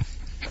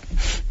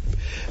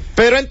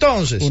 Pero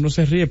entonces... Uno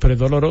se ríe, pero es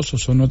doloroso,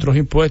 son otros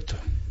impuestos.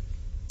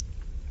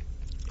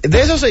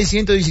 De esos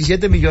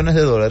 617 millones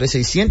de dólares,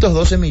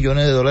 612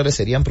 millones de dólares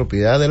serían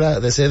propiedad de la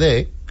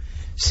DCDE,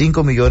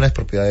 5 millones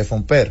propiedad de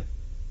Fomper.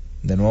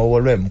 De nuevo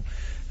volvemos.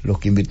 Los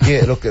que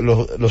invirtieron,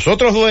 los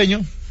otros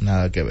dueños,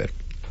 nada que ver.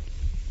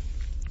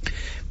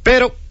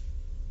 Pero,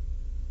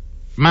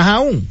 más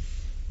aún,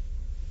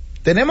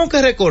 tenemos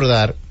que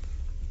recordar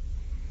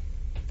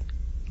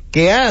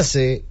que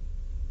hace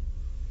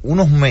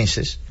unos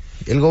meses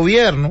el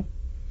gobierno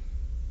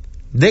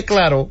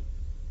declaró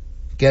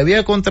que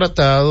había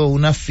contratado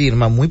una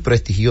firma muy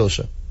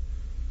prestigiosa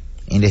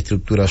en la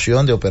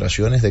estructuración de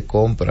operaciones de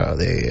compra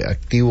de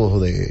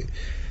activos de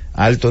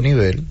alto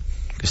nivel,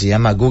 que se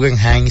llama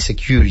Guggenheim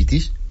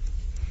Securities,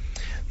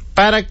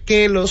 para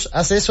que los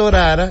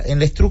asesorara en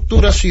la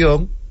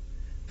estructuración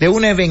de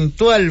una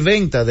eventual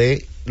venta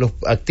de los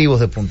activos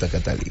de Punta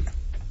Catalina.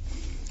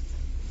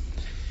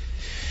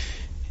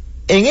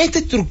 En esta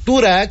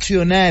estructura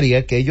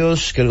accionaria que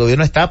el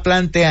gobierno está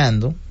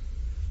planteando,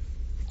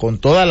 con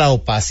toda la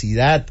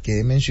opacidad que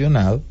he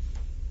mencionado,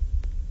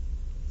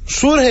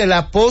 surge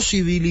la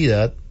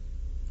posibilidad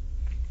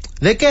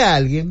de que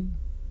alguien,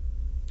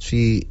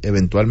 si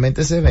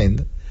eventualmente se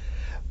venda,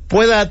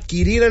 pueda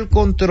adquirir el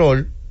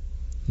control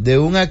de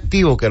un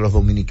activo que a los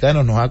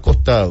dominicanos nos ha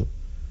costado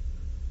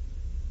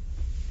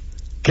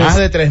más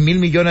de 3.000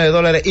 millones de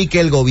dólares y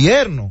que el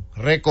gobierno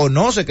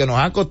reconoce que nos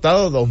ha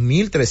costado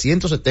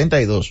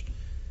 2.372.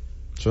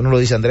 Eso no lo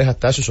dice Andrés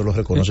Astacio, eso lo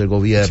reconoce el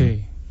gobierno.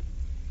 Sí.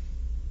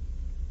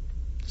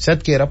 Se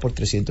adquiera por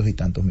 300 y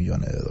tantos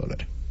millones de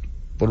dólares,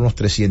 por unos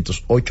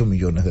 308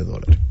 millones de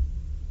dólares.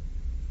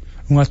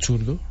 Un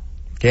absurdo.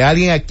 Que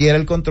alguien adquiera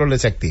el control de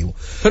ese activo.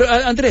 Pero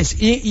Andrés,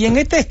 y en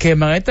este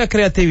esquema, en esta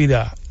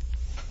creatividad,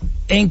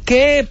 ¿en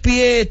qué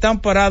pie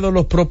están parados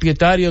los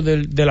propietarios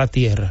de la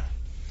tierra?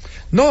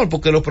 No,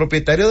 porque los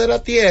propietarios de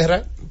la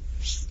tierra,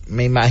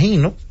 me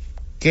imagino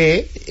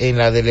que en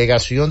la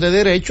delegación de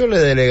derechos le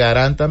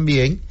delegarán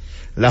también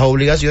las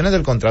obligaciones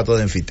del contrato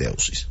de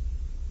enfiteusis.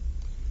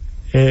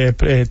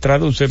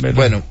 Tradúceme.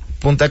 Bueno,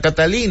 Punta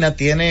Catalina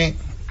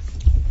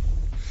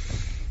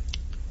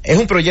es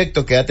un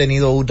proyecto que ha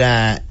tenido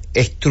una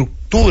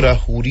estructura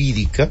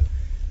jurídica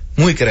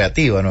muy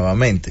creativa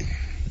nuevamente.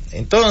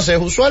 Entonces,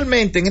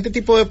 usualmente en este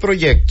tipo de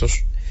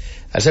proyectos,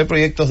 al ser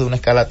proyectos de una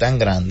escala tan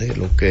grande,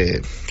 lo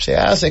que se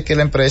hace es que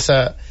la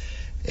empresa,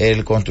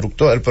 el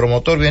constructor, el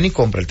promotor viene y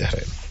compra el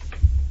terreno.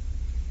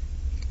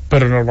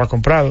 Pero no lo ha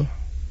comprado.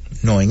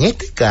 No, en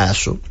este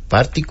caso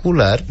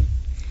particular,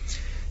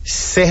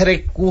 se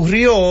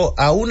recurrió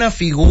a una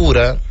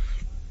figura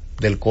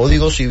del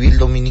Código Civil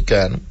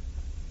Dominicano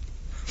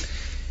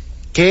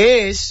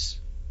que es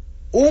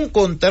un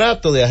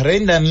contrato de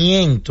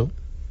arrendamiento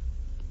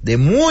de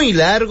muy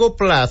largo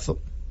plazo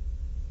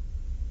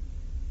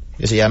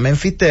que se llama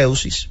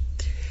enfiteusis,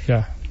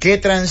 que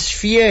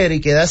transfiere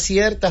y que da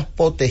ciertas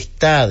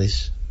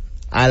potestades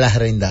al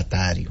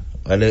arrendatario,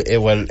 al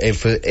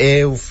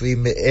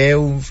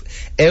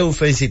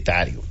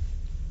eufemicitario.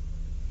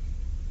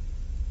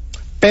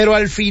 Pero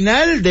al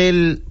final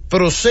del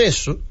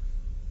proceso,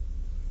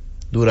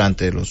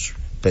 durante los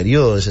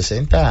periodos de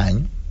 60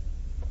 años,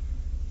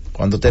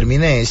 cuando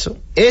termine eso,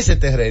 ese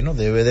terreno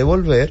debe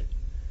devolver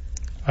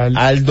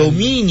al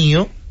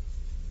dominio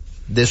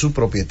de su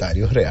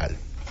propietario real.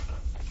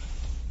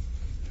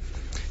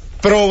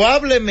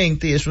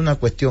 Probablemente, y es una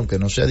cuestión que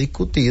no se ha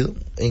discutido,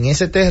 en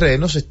ese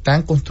terreno se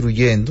están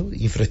construyendo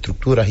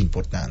infraestructuras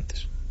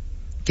importantes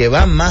que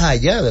van más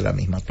allá de la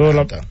misma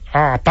planta.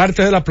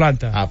 Aparte de la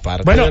planta.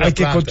 Bueno, hay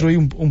que construir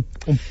un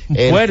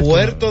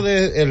puerto.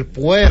 El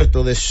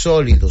puerto de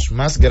sólidos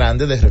más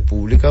grande de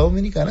República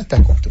Dominicana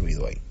está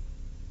construido ahí.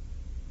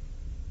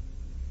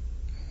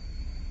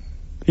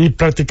 Y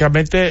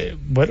prácticamente,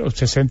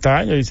 60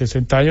 años, y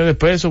 60 años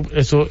después,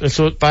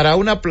 eso para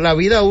la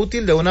vida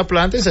útil de una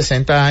planta en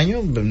 60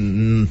 años,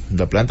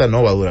 la planta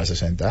no va a durar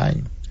 60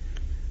 años.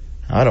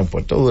 Ahora un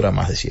puerto dura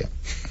más de 100.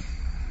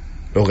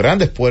 Los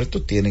grandes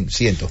puertos tienen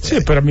cientos de Sí,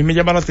 años. pero a mí me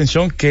llama la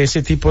atención que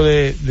ese tipo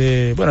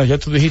bueno, ya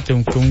tú dijiste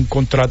un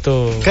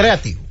contrato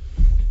Creativo.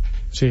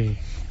 Sí.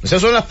 Esas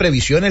son las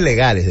previsiones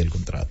legales del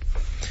contrato.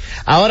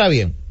 Ahora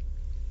bien,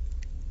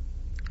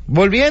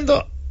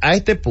 volviendo a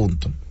este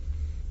punto,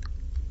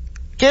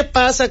 ¿qué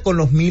pasa con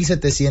los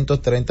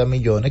 1.730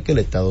 millones que el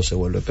Estado se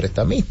vuelve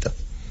prestamista?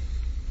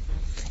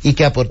 Y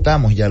que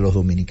aportamos ya los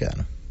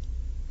dominicanos.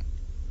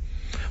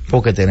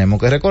 Porque tenemos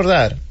que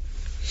recordar,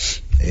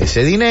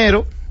 ese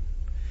dinero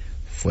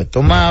fue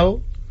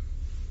tomado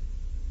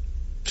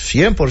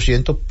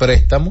 100%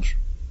 préstamos,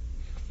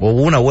 o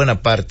una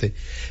buena parte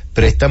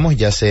préstamos,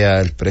 ya sea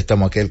el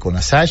préstamo aquel con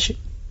Asache,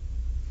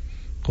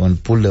 con el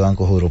pool de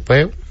bancos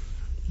europeos,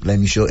 las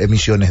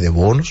emisiones de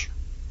bonos,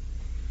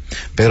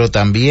 pero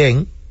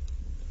también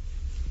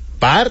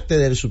parte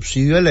del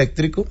subsidio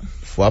eléctrico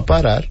fue a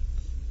parar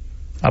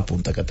a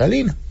Punta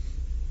Catalina.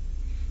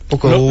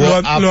 Porque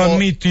lo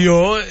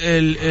admitió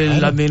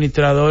el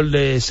administrador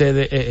de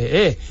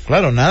CDEE.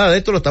 Claro, nada de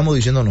esto lo estamos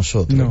diciendo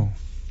nosotros. No.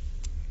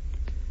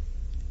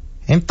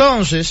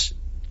 Entonces,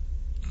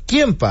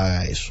 ¿quién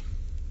paga eso?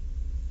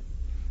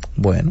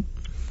 Bueno,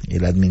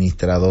 el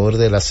administrador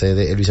de la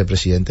CDE, el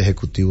vicepresidente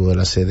ejecutivo de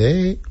la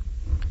CDE,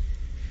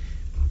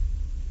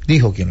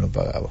 dijo quién lo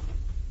pagaba.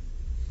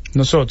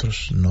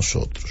 Nosotros.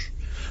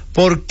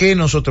 ¿Por qué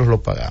nosotros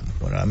lo pagamos?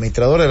 Bueno, el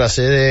administrador de la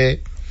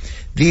CDE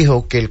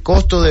dijo que el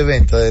costo de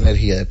venta de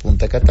energía de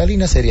Punta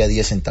Catalina sería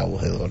 10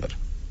 centavos de dólar.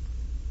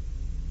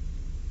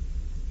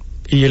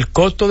 ¿Y el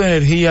costo de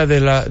energía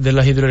de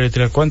las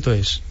hidroeléctricas cuánto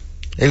es?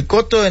 El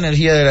costo de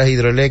energía de las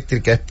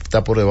hidroeléctricas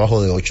está por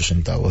debajo de 8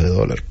 centavos de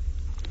dólar.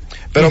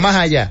 Pero más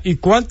allá. ¿Y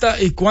cuántas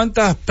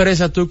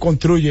presas tú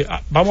construyes?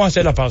 Vamos a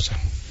hacer la pausa.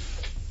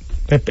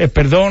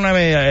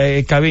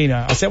 Perdóname,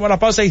 cabina. Hacemos la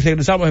pausa y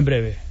regresamos en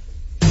breve.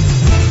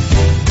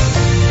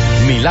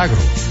 Milagros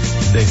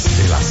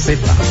desde la Z.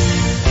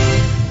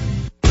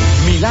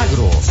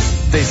 Milagros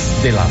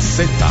desde la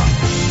Z.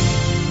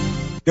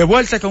 De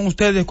vuelta con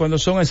ustedes cuando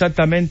son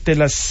exactamente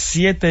las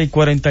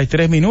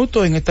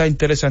 7:43 en esta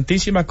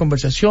interesantísima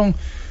conversación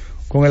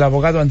con el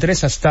abogado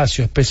Andrés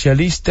Astacio,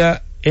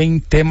 especialista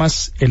en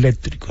temas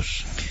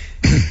eléctricos.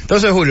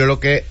 Entonces, Julio, lo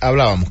que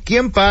hablábamos,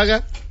 ¿quién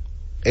paga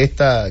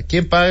esta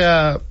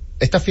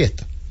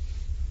fiesta?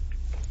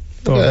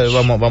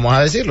 Vamos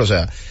a decirlo, o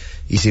sea,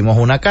 hicimos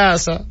una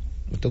casa,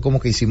 esto como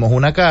que hicimos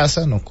una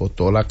casa, nos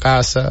costó la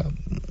casa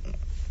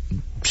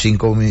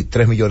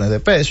 3 millones de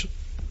pesos.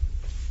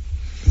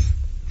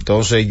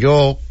 Entonces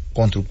yo,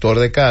 constructor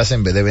de casa,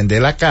 en vez de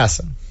vender la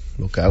casa,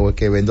 lo que hago es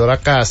que vendo la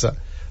casa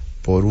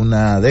por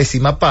una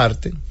 10ª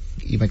parte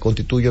y me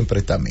constituyo en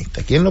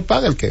prestamista. ¿Quién lo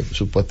paga? El que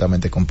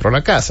supuestamente compró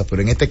la casa,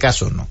 pero en este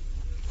caso no.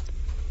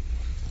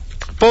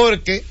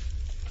 Porque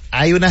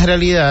hay una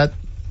realidad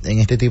en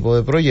este tipo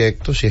de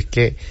proyectos, y es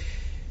que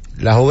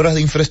las obras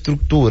de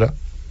infraestructura,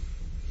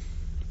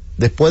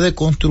 después de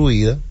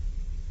construida,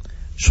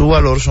 su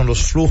valor son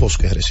los flujos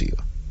que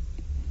reciba.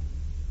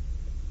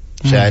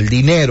 O sea, el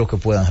dinero que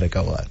puedan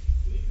recaudar.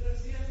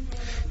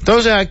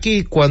 Entonces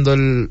aquí, cuando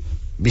el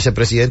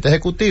vicepresidente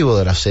ejecutivo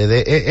de la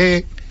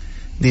CDEE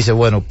dice,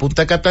 bueno,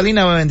 Punta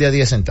Catalina va a vender a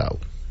 10 centavos.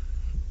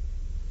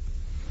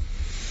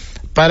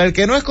 Para el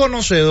que no es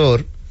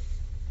conocedor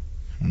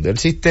del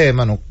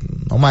sistema, no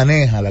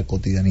maneja la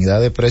cotidianidad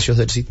de precios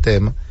del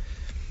sistema,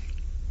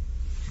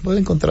 puede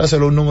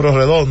encontrárselo un número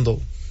redondo,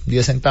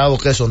 10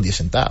 centavos, ¿qué son 10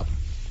 centavos?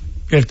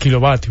 El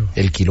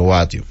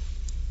kilovatio.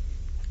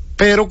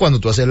 Pero cuando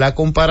tú haces la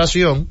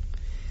comparación,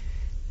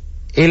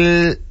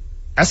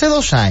 hace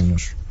 2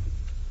 años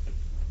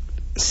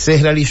se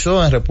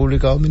realizó en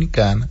República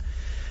Dominicana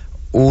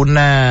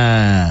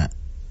una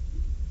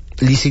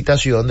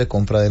licitación de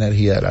compra de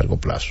energía de largo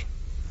plazo.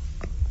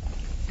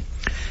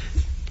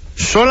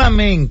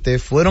 Solamente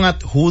fueron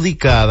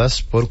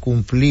adjudicadas por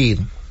cumplir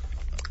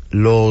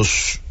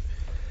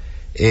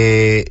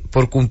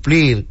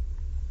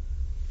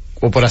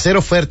o por hacer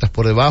ofertas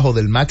por debajo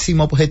del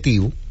máximo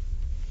objetivo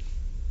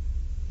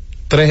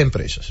 3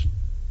 empresas.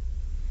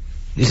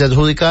 Y se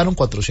adjudicaron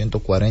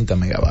 440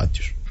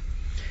 megavatios.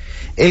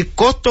 El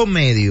costo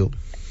medio,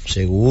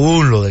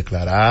 según lo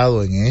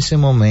declarado en ese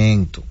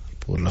momento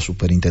por la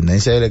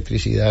Superintendencia de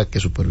Electricidad que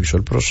supervisó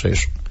el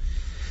proceso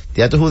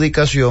de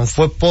adjudicación,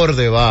 fue por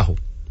debajo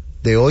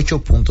de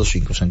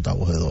 8.5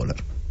 centavos de dólar.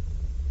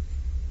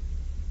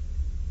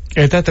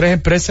 Estas 3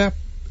 empresas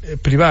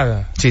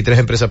privadas. Sí, 3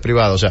 empresas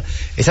privadas. O sea,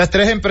 esas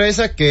 3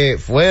 empresas que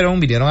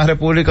vinieron a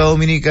República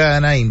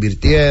Dominicana,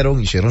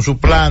 invirtieron, hicieron su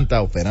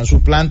planta, operan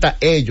su planta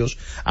ellos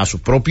a su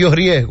propio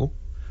riesgo.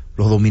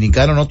 Los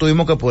dominicanos no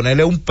tuvimos que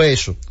ponerle un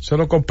peso.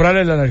 Solo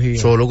comprarle la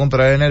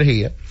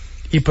energía.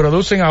 Y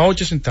producen a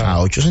 8 centavos. A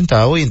 8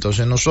 centavos, y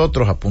entonces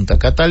nosotros, a Punta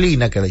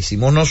Catalina, que la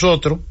hicimos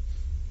nosotros,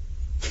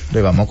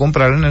 le vamos a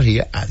comprar la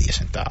energía a 10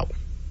 centavos.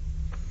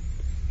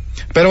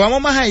 Pero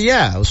vamos más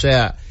allá, o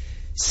sea,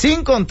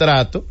 sin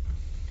contrato,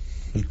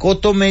 el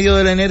costo medio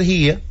de la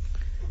energía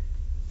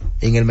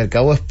en el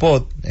mercado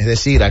spot, es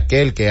decir,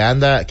 aquel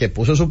que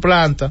puso su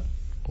planta,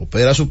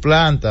 opera su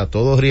planta a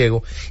todo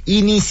riego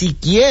y ni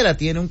siquiera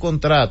tiene un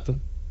contrato,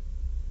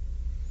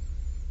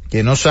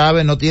 que no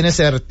sabe, no tiene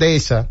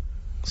certeza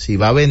si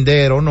va a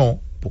vender o no,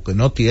 porque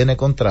no tiene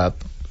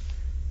contrato,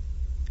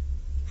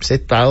 se ha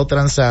estado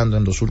transando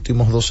en los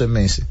últimos 12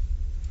 meses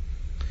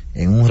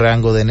en un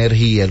rango de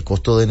energía, el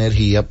costo de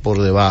energía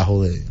por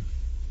debajo de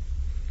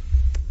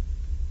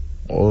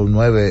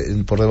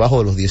por debajo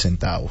de los 10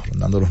 centavos,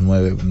 rondando los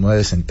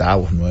 9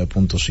 centavos,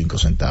 9.5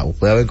 centavos.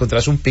 Puede haber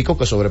encontrarse un pico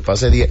que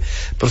sobrepase 10,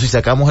 pero si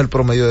sacamos el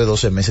promedio de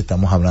 12 meses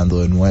estamos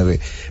hablando de 9,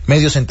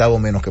 medio centavo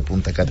menos que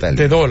Punta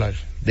Catalina. De dólar.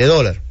 De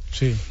dólar.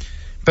 Sí.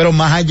 Pero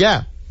más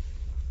allá,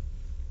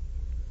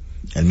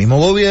 el mismo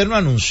gobierno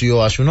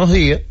anunció hace unos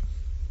días,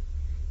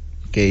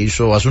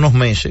 hace unos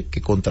meses,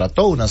 que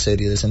contrató una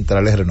serie de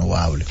centrales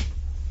renovables.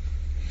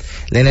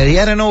 La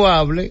energía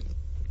renovable,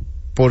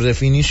 por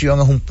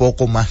definición, es un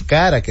poco más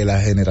cara que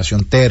la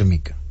generación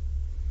térmica,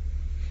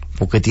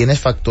 porque tiene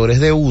factores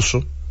de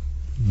uso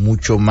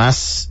mucho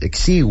más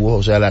exiguos,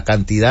 o sea, la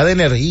cantidad de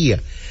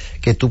energía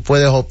que tú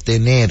puedes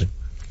obtener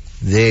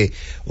de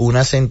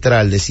una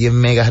central de 100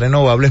 megas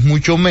renovables es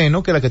mucho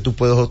menos que la que tú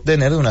puedes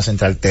obtener de una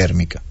central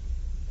térmica.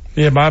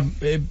 Y además,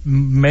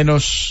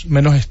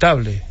 menos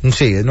estable.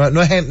 Sí,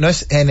 no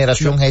es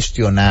generación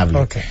gestionable.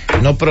 Okay.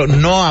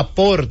 No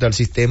aporta al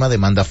sistema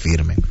demanda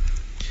firme.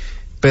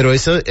 Pero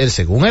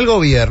según el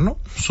gobierno,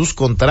 sus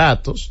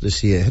contratos de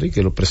cierre,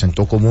 que lo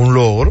presentó como un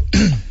logro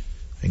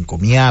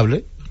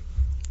encomiable,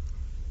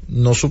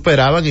 no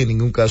superaban en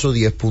ningún caso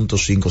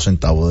 10.5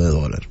 centavos de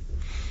dólar.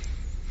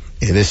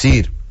 Es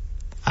decir,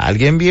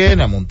 alguien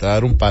viene a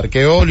montar un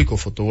parque eólico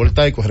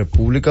fotovoltaico en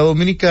República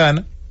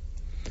Dominicana,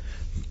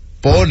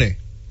 pone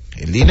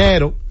el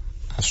dinero,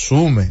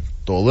 asume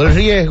todo el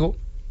riesgo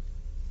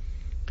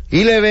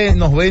y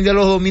nos vende a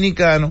los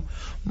dominicanos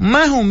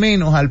más o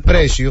menos al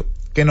precio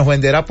que nos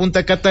venderá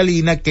Punta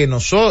Catalina,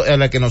 a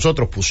la que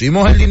nosotros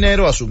pusimos el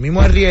dinero,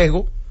 asumimos el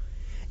riesgo,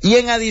 y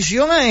en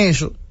adición a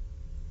eso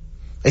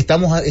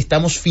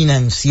estamos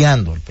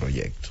financiando el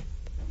proyecto.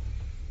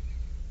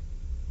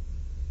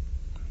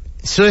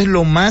 Eso es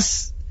lo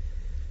más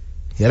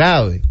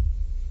grave,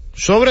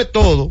 sobre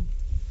todo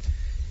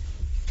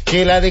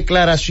que la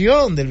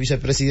declaración del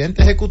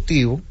vicepresidente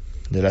ejecutivo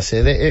de la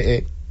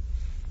CDEE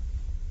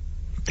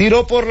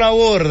tiró por la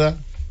borda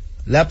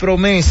la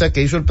promesa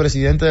que hizo el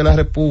presidente de la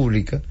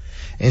República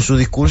en su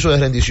discurso de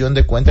rendición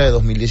de cuentas de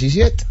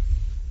 2017.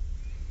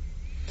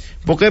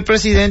 Porque el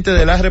presidente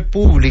de la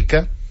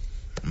República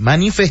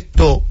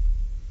manifestó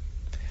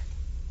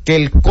que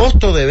el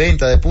costo de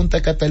venta de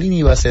Punta Catalina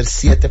iba a ser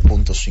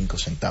 7.5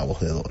 centavos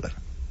de dólar.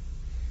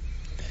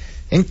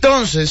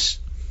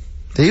 Entonces,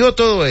 te digo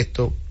todo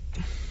esto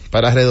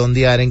para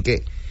redondear en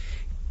que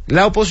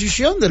la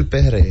oposición del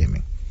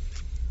PRM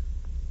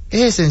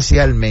es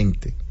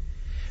esencialmente,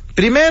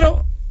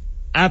 primero,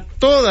 a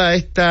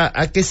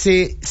que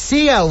se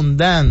siga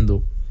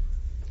ahondando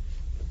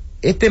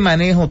este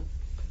manejo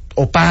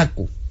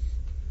opaco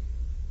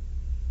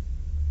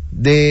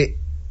de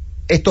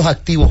estos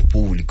activos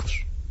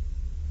públicos.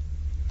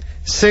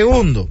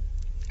 Segundo,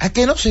 a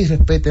que no se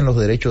respeten los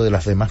derechos de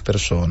las demás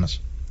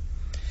personas.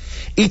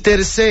 Y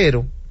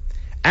tercero,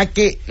 a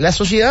que la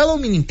sociedad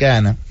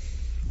dominicana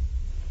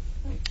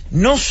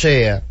no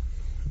sea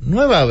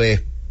nueva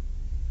vez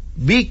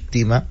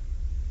víctima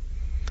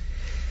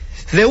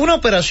de una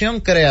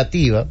operación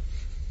creativa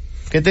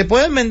que te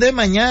pueden vender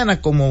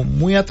mañana como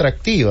muy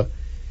atractiva,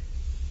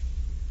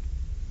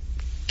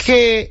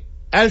 que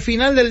al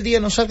final del día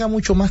nos salga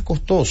mucho más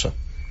costosa.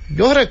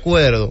 Yo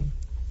recuerdo,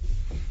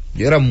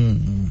 yo era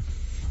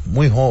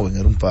muy joven,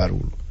 era un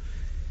párvulo,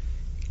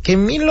 que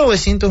en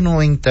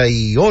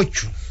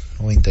 1998,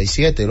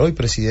 97, el hoy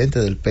presidente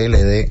del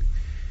PLD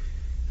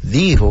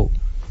dijo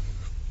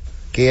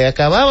que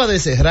acababa de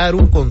cerrar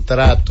un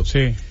contrato,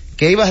 sí,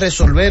 que iba a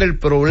resolver el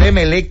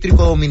problema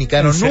eléctrico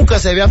dominicano. Sí. Nunca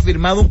se había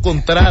firmado un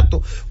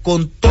contrato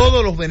con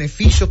todos los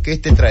beneficios que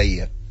este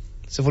traía.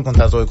 Ese fue el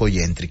contrato de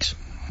Coyentrix.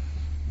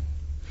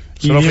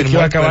 Y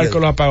iba a acabar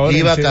con los apagones.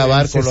 Iba a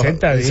acabar con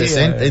 60 los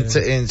días,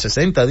 en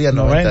 60 días,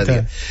 90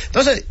 días.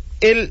 Entonces,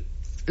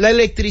 la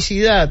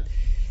electricidad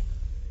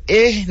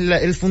es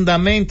el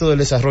fundamento del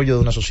desarrollo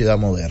de una sociedad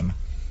moderna.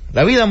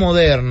 La vida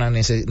moderna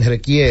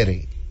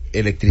requiere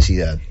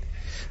electricidad.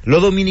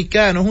 Los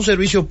dominicanos es un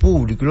servicio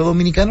público y los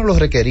dominicanos lo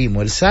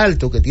requerimos. El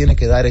salto que tiene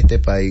que dar este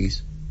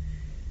país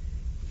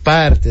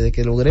parte de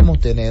que logremos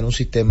tener un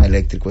sistema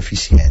eléctrico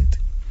eficiente.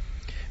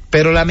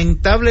 Pero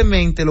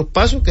lamentablemente los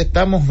pasos que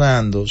estamos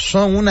dando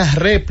son una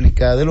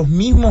réplica de los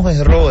mismos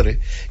errores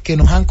que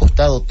nos han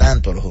costado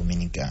tanto a los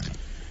dominicanos.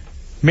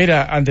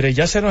 Mira, Andrés,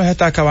 ya se nos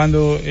está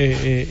acabando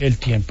el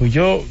tiempo.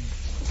 Yo,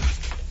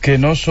 que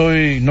no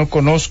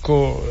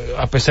conozco,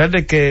 a pesar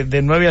de que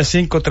de 9 a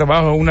 5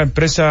 trabajo en una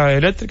empresa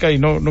eléctrica y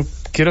no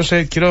quiero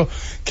ser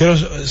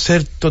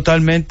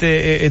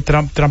totalmente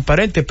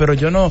transparente, pero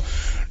yo no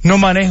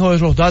manejo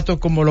los datos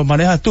como los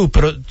manejas tú,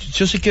 pero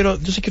yo sí quiero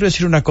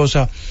decir una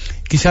cosa,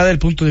 quizá desde el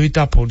punto de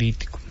vista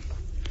político.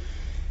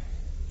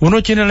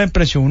 Uno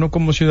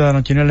como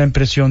ciudadano tiene la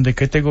impresión de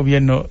que este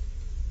gobierno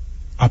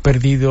ha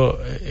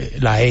perdido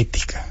la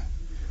ética.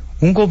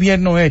 Un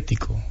gobierno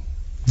ético,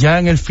 ya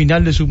en el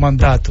final de su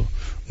mandato,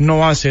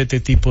 no hace este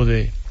tipo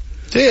de...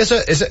 Sí, eso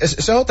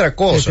es otra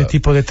cosa. Este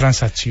tipo de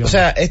transacción. O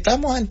sea,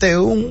 estamos ante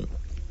un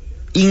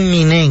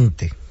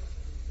inminente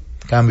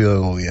cambio de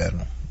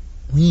gobierno.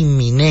 Un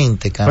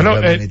inminente cambio de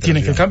administración.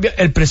 Tiene que cambiar.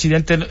 El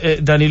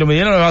presidente Danilo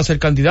Medina no va a ser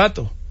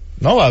candidato.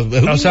 No,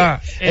 o sea,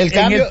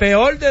 en el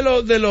peor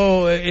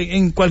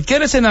en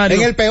cualquier escenario.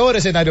 En el peor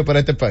escenario para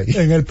este país.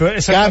 Cambia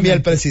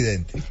el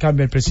presidente.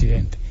 Cambia el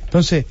presidente.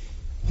 Entonces,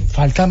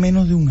 falta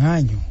menos de un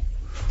año.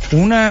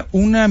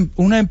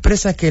 Una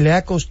empresa que le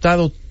ha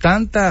costado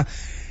tanta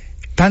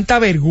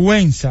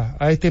vergüenza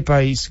a este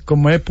país,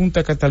 como es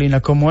Punta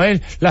Catalina, como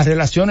es las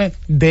relaciones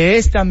de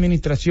esta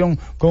administración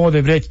con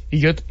Odebrecht.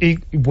 Y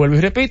vuelvo y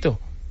repito,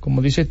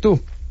 como dices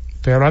tú,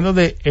 estoy hablando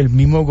del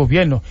mismo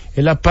gobierno.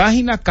 En la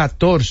página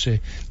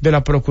 14 de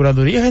la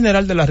Procuraduría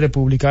General de la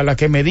República, la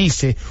que me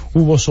dice,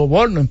 hubo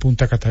soborno en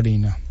Punta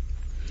Catalina.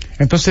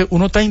 Entonces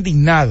uno está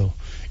indignado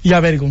y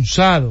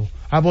avergonzado,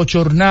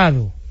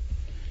 abochornado.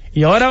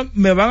 Y ahora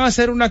me van a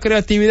hacer una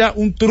creatividad,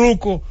 un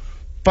truco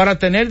para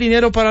tener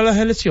dinero para las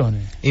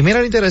elecciones. Y mira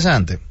lo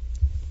interesante,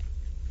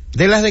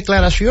 de las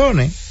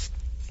declaraciones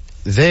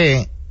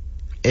de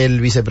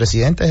el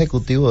vicepresidente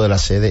ejecutivo de la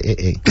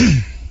CDE,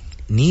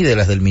 ni de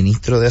las del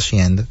ministro de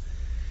Hacienda,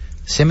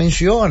 se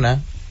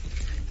menciona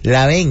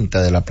la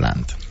venta de la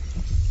planta.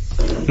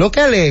 Lo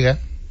que alega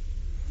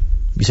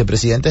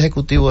vicepresidente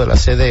ejecutivo de la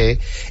CDE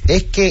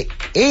es que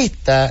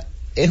esta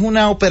es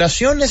una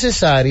operación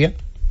necesaria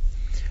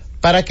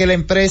para que la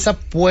empresa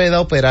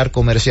pueda operar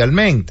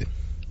comercialmente,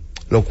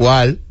 lo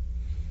cual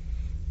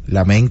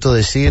lamento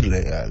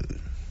decirle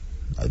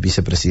al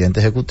vicepresidente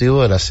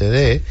ejecutivo de la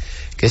CDE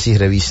que si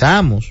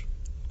revisamos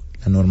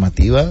la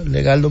normativa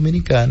legal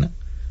dominicana,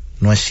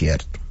 no es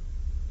cierto.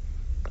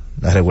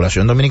 La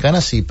regulación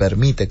dominicana sí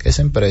permite que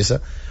esa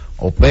empresa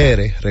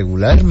opere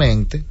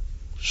regularmente,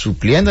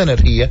 supliendo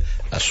energía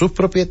a sus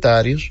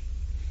propietarios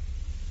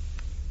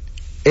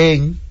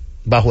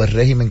bajo el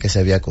régimen que se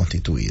había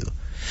constituido.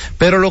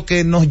 Pero lo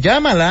que nos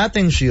llama la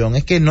atención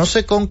es que no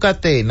se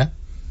concatena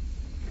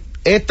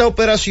esta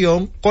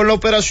operación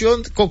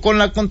con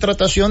la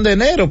contratación de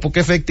enero, porque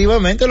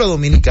efectivamente los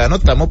dominicanos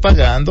estamos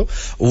pagando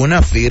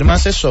una firma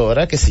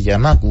asesora que se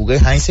llama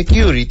Guggenheim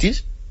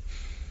Securities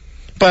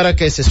para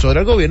que asesore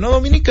al gobierno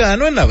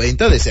dominicano en la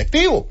venta de ese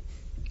activo.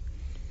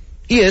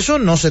 Y eso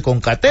no se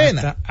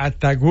concatena.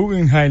 Hasta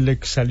Guggenheim le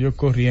salió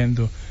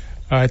corriendo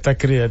a esta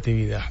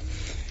creatividad.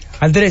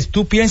 Andrés,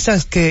 ¿tú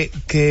piensas que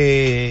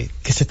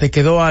se te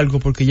quedó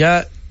algo? Porque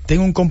ya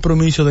tengo un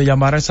compromiso de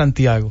llamar a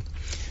Santiago.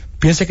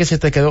 ¿Piensas que se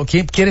te quedó?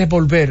 ¿Quieres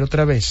volver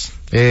otra vez?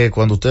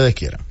 Cuando ustedes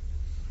quieran.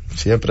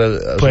 Siempre.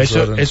 Pues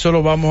eso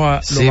lo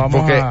vamos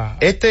a...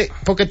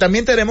 Porque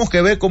también tenemos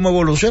que ver cómo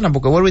evoluciona,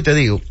 porque vuelvo y te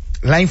digo,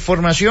 la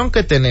información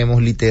que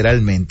tenemos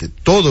literalmente,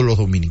 todos los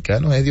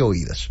dominicanos, es de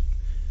oídas.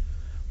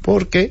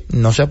 Porque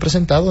no se ha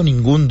presentado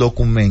ningún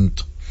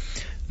documento.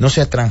 No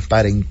se ha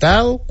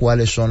transparentado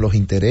cuáles son los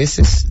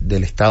intereses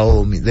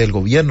del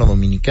gobierno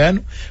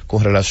dominicano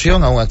con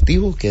relación a un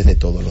activo que es de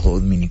todos los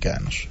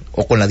dominicanos,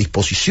 o con la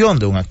disposición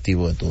de un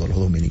activo de todos los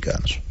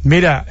dominicanos.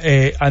 Mira,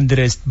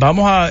 Andrés,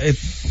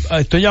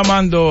 estoy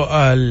llamando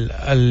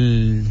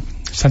al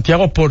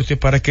Santiago Porte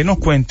para que nos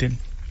cuenten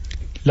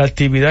la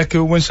actividad que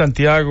hubo en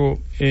Santiago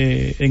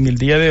en el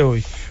día de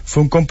hoy.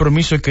 Fue un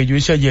compromiso que yo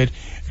hice ayer,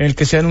 en el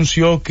que se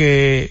anunció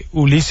que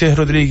Ulises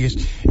Rodríguez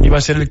iba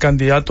a ser el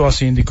candidato a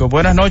síndico.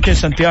 Buenas noches,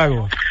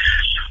 Santiago.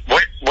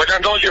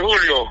 Buenas noches,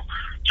 Julio.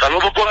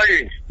 Saludos por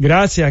ahí.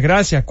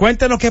 Gracias.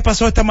 Cuéntanos qué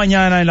pasó esta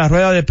mañana en la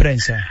rueda de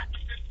prensa.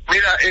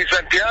 Mira, en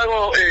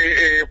Santiago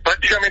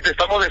prácticamente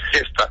estamos de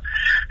fiesta.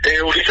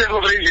 Ulises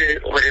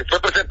Rodríguez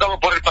fue presentado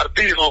por el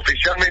partido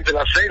oficialmente,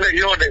 las 6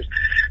 regiones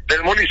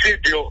del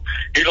municipio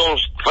y los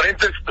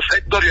frentes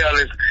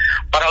sectoriales,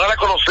 para dar a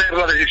conocer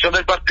la decisión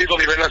del partido a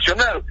nivel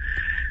nacional.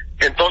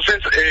 Entonces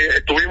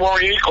estuvimos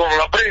ahí con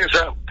la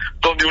prensa,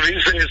 donde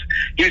Ulises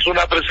hizo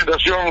una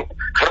presentación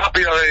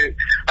rápida de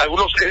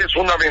algunos ejes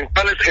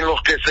fundamentales en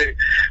los que se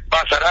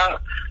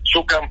basará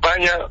su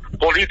campaña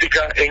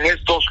política en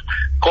estos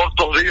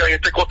cortos días, en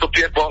este corto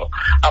tiempo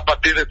a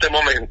partir de este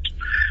momento.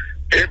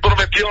 Él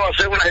prometió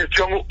hacer una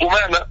gestión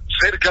humana,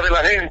 cerca de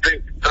la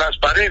gente,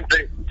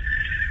 transparente.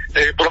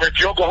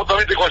 Prometió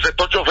conjuntamente con el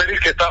sector choferil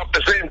que estaba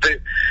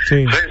presente,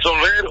 sí,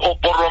 resolver o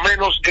por lo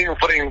menos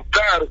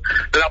enfrentar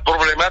la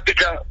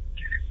problemática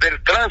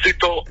del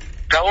tránsito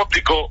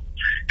caótico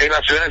en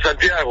la ciudad de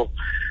Santiago.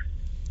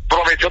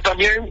 Prometió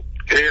también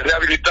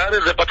rehabilitar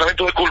el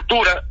departamento de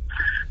cultura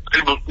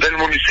del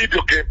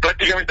municipio, que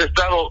prácticamente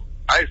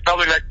ha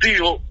estado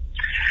inactivo,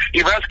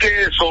 y más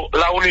que eso,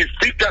 la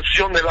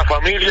unificación de la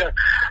familia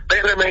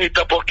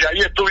PRMista, porque ahí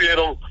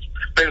estuvieron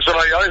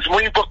personalidades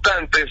muy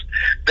importantes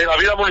de la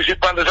vida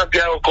municipal de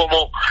Santiago,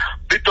 como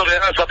Víctor de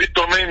Asa,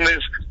 Víctor Méndez,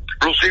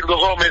 Lucildo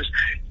Gómez,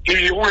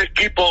 y un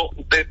equipo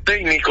de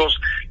técnicos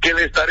que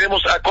le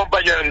estaremos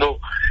acompañando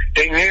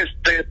en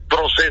este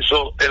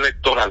proceso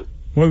electoral.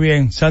 Muy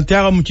bien,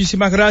 Santiago,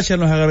 muchísimas gracias,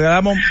 nos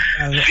agradamos.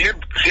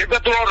 Siempre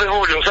a tu orden,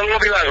 Julio.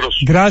 Saludos, Milagros.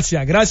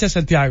 Gracias,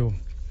 Santiago.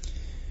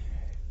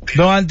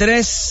 Don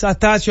Andrés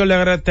Astacio,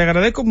 te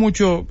agradezco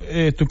mucho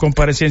tu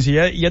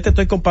comparecencia. Ya te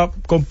estoy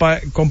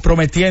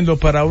comprometiendo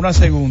para una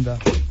segunda.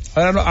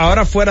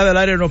 Ahora fuera del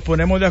área nos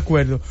ponemos de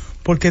acuerdo,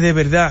 porque de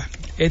verdad,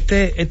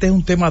 este es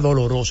un tema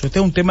doloroso, este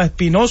es un tema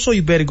espinoso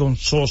y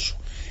vergonzoso.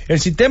 El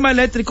sistema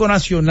eléctrico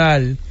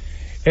nacional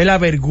es la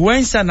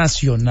vergüenza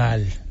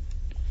nacional.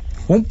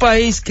 Un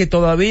país que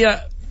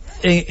todavía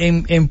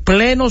en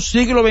pleno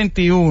siglo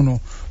XXI,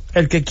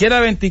 el que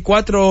quiera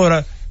 24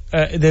 horas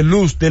de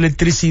luz, de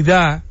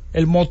electricidad,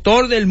 el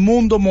motor del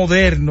mundo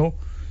moderno,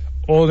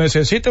 o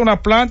necesita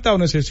una planta o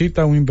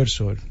necesita un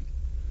inversor.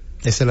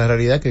 Esa es la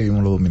realidad que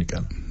vivimos los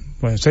dominicanos.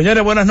 Bueno,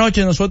 señores, buenas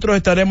noches. Nosotros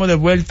estaremos de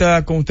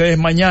vuelta con ustedes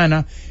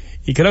mañana,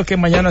 y creo que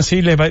mañana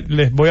sí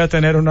les voy a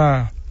tener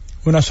una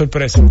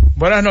sorpresa.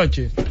 Buenas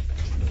noches.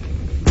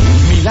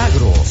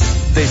 Milagros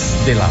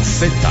desde la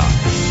Z.